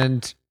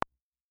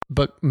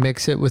 But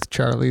mix it with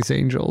Charlie's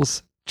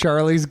Angels.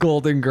 Charlie's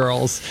Golden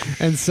Girls.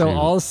 And so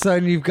all of a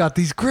sudden you've got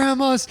these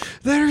grandmas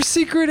that are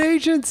secret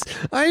agents.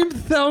 I'm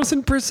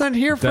 1000%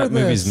 here for this. That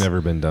movie's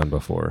never been done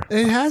before.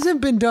 It hasn't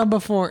been done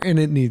before and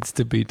it needs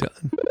to be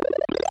done.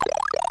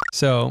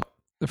 So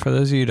for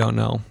those of you who don't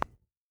know,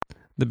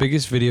 the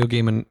biggest video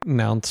game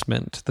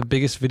announcement, the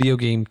biggest video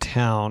game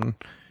town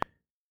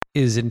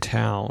is in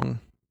town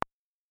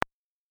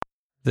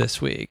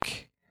this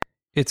week.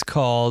 It's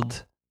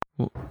called...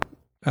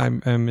 I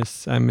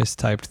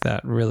mistyped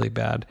that really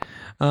bad.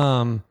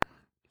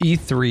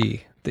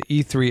 E3, the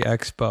E3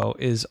 Expo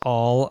is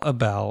all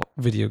about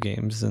video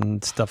games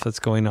and stuff that's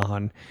going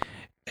on.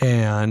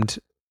 And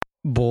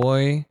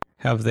boy,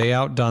 have they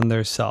outdone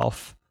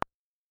theirself,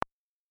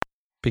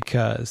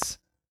 because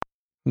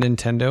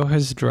Nintendo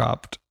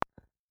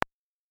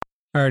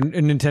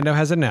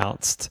has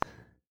announced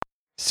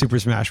Super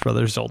Smash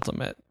Brothers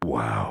Ultimate.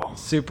 Wow.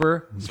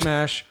 Super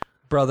Smash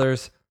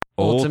Brothers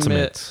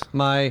Ultimate.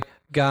 My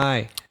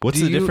guy. What's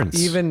the difference?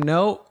 Do you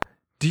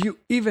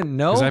even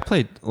know? Because I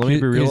played, let me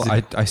be real,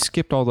 I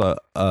skipped all the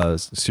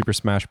Super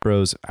Smash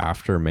Bros.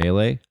 After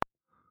Melee.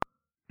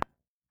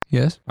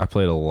 Yes. I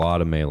played a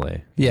lot of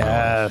Melee.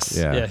 Yes.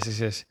 Yeah.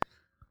 Yes.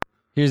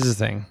 Here's the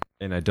thing.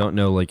 And I don't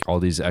know like all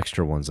these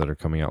extra ones that are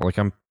coming out. Like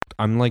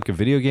I'm like a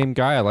video game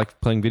guy. I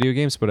like playing video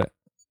games, but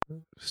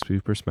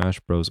Super Smash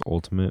Bros.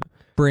 Ultimate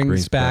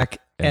brings back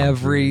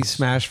every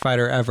Smash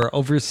fighter ever.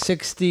 Over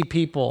 60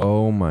 people.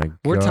 Oh my gosh.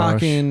 We're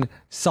talking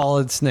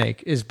Solid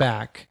Snake is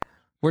back.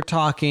 We're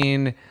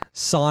talking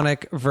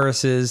Sonic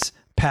versus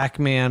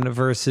Pac-Man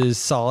versus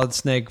Solid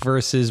Snake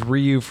versus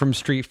Ryu from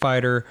Street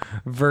Fighter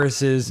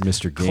versus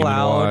Mr. Game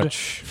Cloud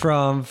Watch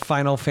from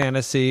Final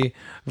Fantasy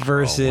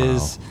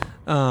versus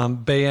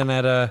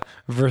Bayonetta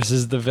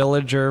versus the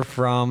Villager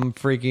from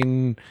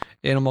freaking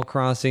Animal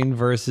Crossing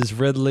versus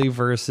Ridley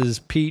versus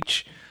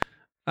Peach.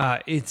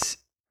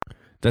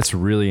 That's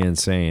really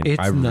insane.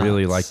 I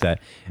really like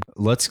that.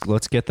 Let's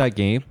get that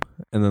game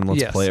and then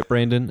let's play it,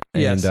 Brandon.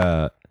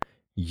 And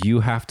you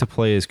have to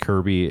play as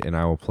Kirby and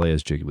I will play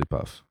as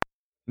Jigglypuff.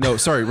 No,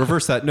 sorry,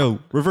 reverse that. No,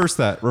 reverse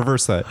that.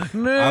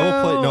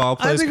 No, I'll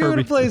play as Kirby. I'm going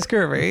to play as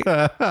Kirby.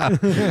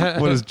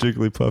 What does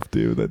Jigglypuff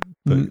do?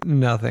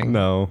 Nothing.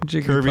 No.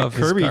 Jigglypuff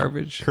is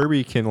garbage.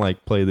 Kirby can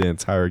like play the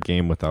entire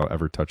game without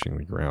ever touching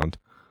the ground.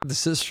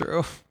 This is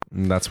true.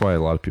 And that's why a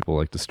lot of people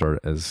like to start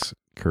as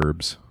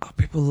Curbs. Oh,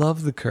 people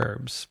love the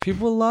Curbs.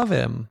 People love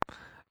him.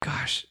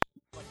 Gosh.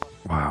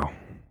 Wow.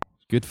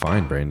 Good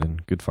find, Brandon.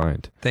 Good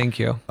find. Thank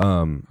you.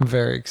 I'm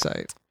very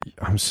excited.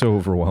 I'm so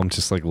overwhelmed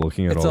just like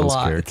looking at all those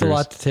characters. It's a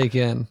lot to take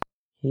in.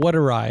 What a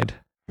ride.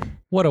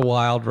 What a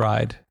wild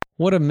ride.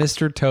 What a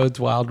Mr. Toad's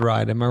Wild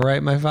Ride. Am I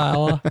right, my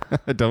Viola?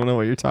 I don't know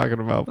what you're talking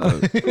about, but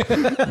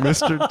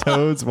Mr.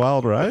 Toad's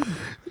Wild Ride?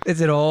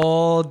 It's an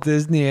old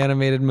Disney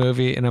animated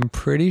movie, and I'm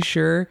pretty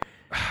sure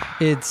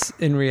it's,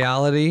 in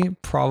reality,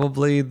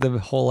 probably the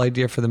whole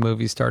idea for the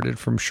movie started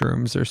from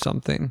shrooms or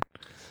something.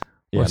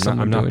 Yeah,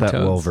 I'm not that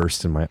well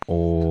versed in my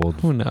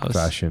old Who knows?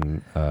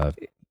 Fashioned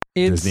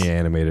Disney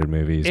animated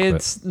movies.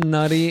 It's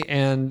nutty,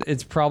 and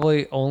it's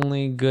probably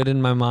only good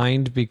in my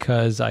mind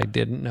because I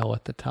didn't know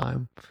at the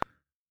time.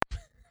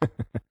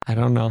 I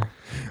don't know.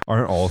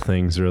 Aren't all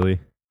things really?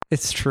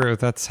 It's true.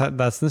 That's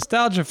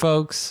nostalgia,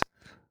 folks.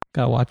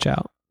 Gotta watch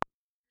out.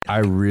 I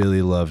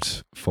really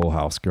loved Full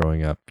House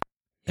growing up.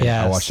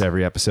 Yeah, I watched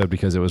every episode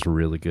because it was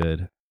really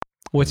good.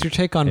 What's your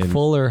take on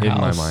Fuller House?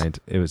 In my mind,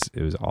 it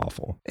was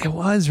awful. It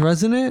was,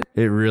 wasn't it?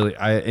 It really,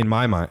 in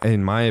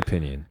my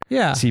opinion.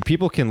 Yeah. See,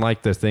 people can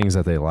like the things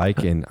that they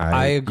like, and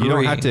I agree. You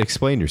don't have to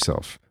explain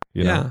yourself.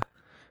 You know?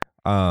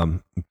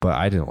 But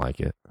I didn't like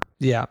it.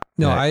 Yeah.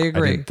 No, I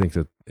agree. I didn't think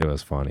that it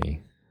was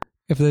funny.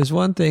 If there's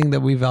one thing that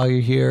we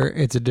value here,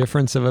 it's a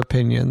difference of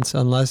opinions,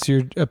 unless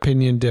your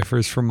opinion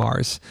differs from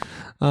ours.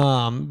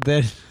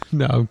 Then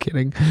no, I'm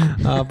kidding.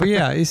 But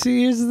yeah, you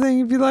see, here's the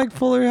thing: if you like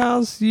Fuller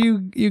House, you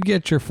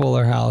get your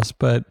Fuller House.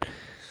 But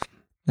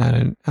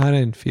I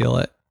didn't feel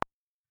it.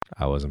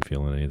 I wasn't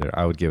feeling it either.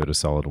 I would give it a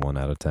solid 1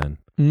 out of 10.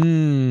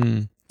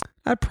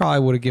 I probably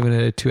would have given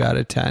it a 2 out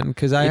of 10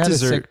 because I had a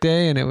sick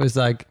day and it was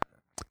like.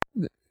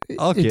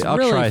 I'll really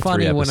try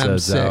funny 3 when I'm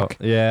episodes out. sick.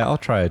 Yeah, I'll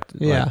try it.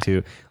 Yeah.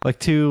 Like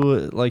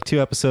two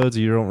episodes.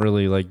 You don't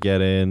really like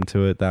get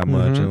into it that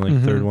much, and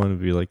like third one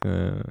would be like,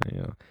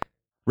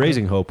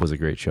 Raising Hope was a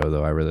great show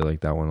though. I really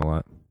liked that one a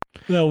lot.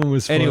 That one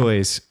was fun.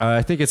 Anyways,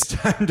 I think it's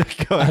time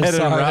to go ahead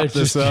and wrap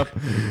this up.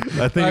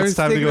 I think it's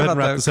time to go ahead and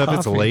wrap this up.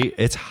 It's late.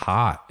 It's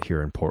hot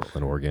here in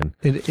Portland, Oregon.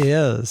 It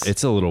is.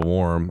 It's a little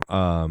warm,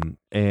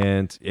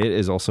 and it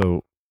is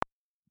also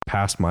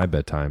past my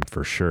bedtime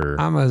for sure.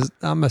 I'm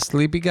a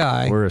sleepy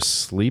guy. We're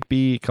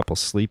a couple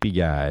sleepy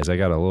guys. I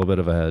got a little bit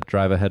of a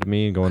drive ahead of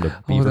me going to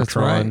Beavertron. That's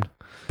right.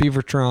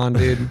 Beavertron,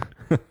 dude.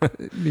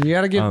 You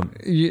gotta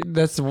get.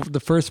 That's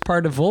the first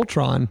part of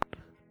Voltron.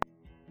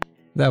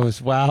 That was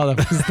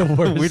the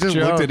worst. We just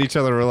joke. looked at each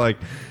other. We're like,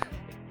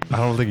 I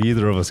don't think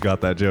either of us got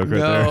that joke right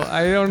there. No,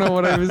 I don't know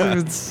what I was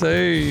even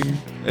saying.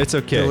 It's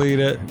okay. Delete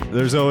it.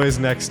 There's always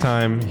next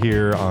time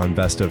here on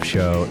Best of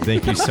Show.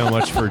 Thank you so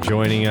much for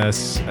joining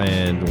us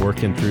and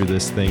working through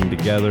this thing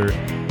together.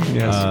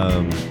 Yes.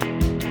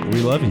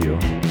 We love you.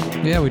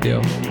 Yeah, we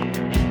do.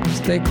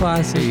 Stay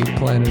classy,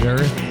 planet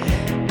Earth.